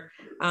their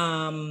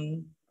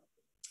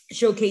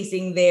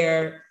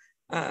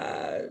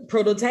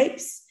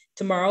prototypes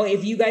tomorrow.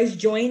 If you guys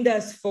joined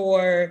us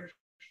for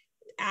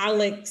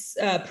Alex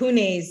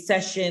Pune's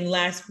session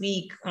last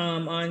week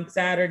on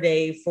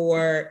Saturday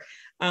for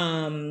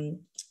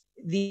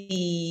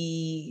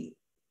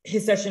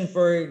his session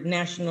for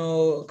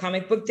National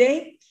Comic Book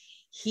Day,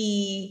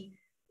 he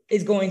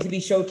is going to be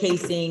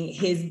showcasing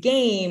his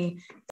game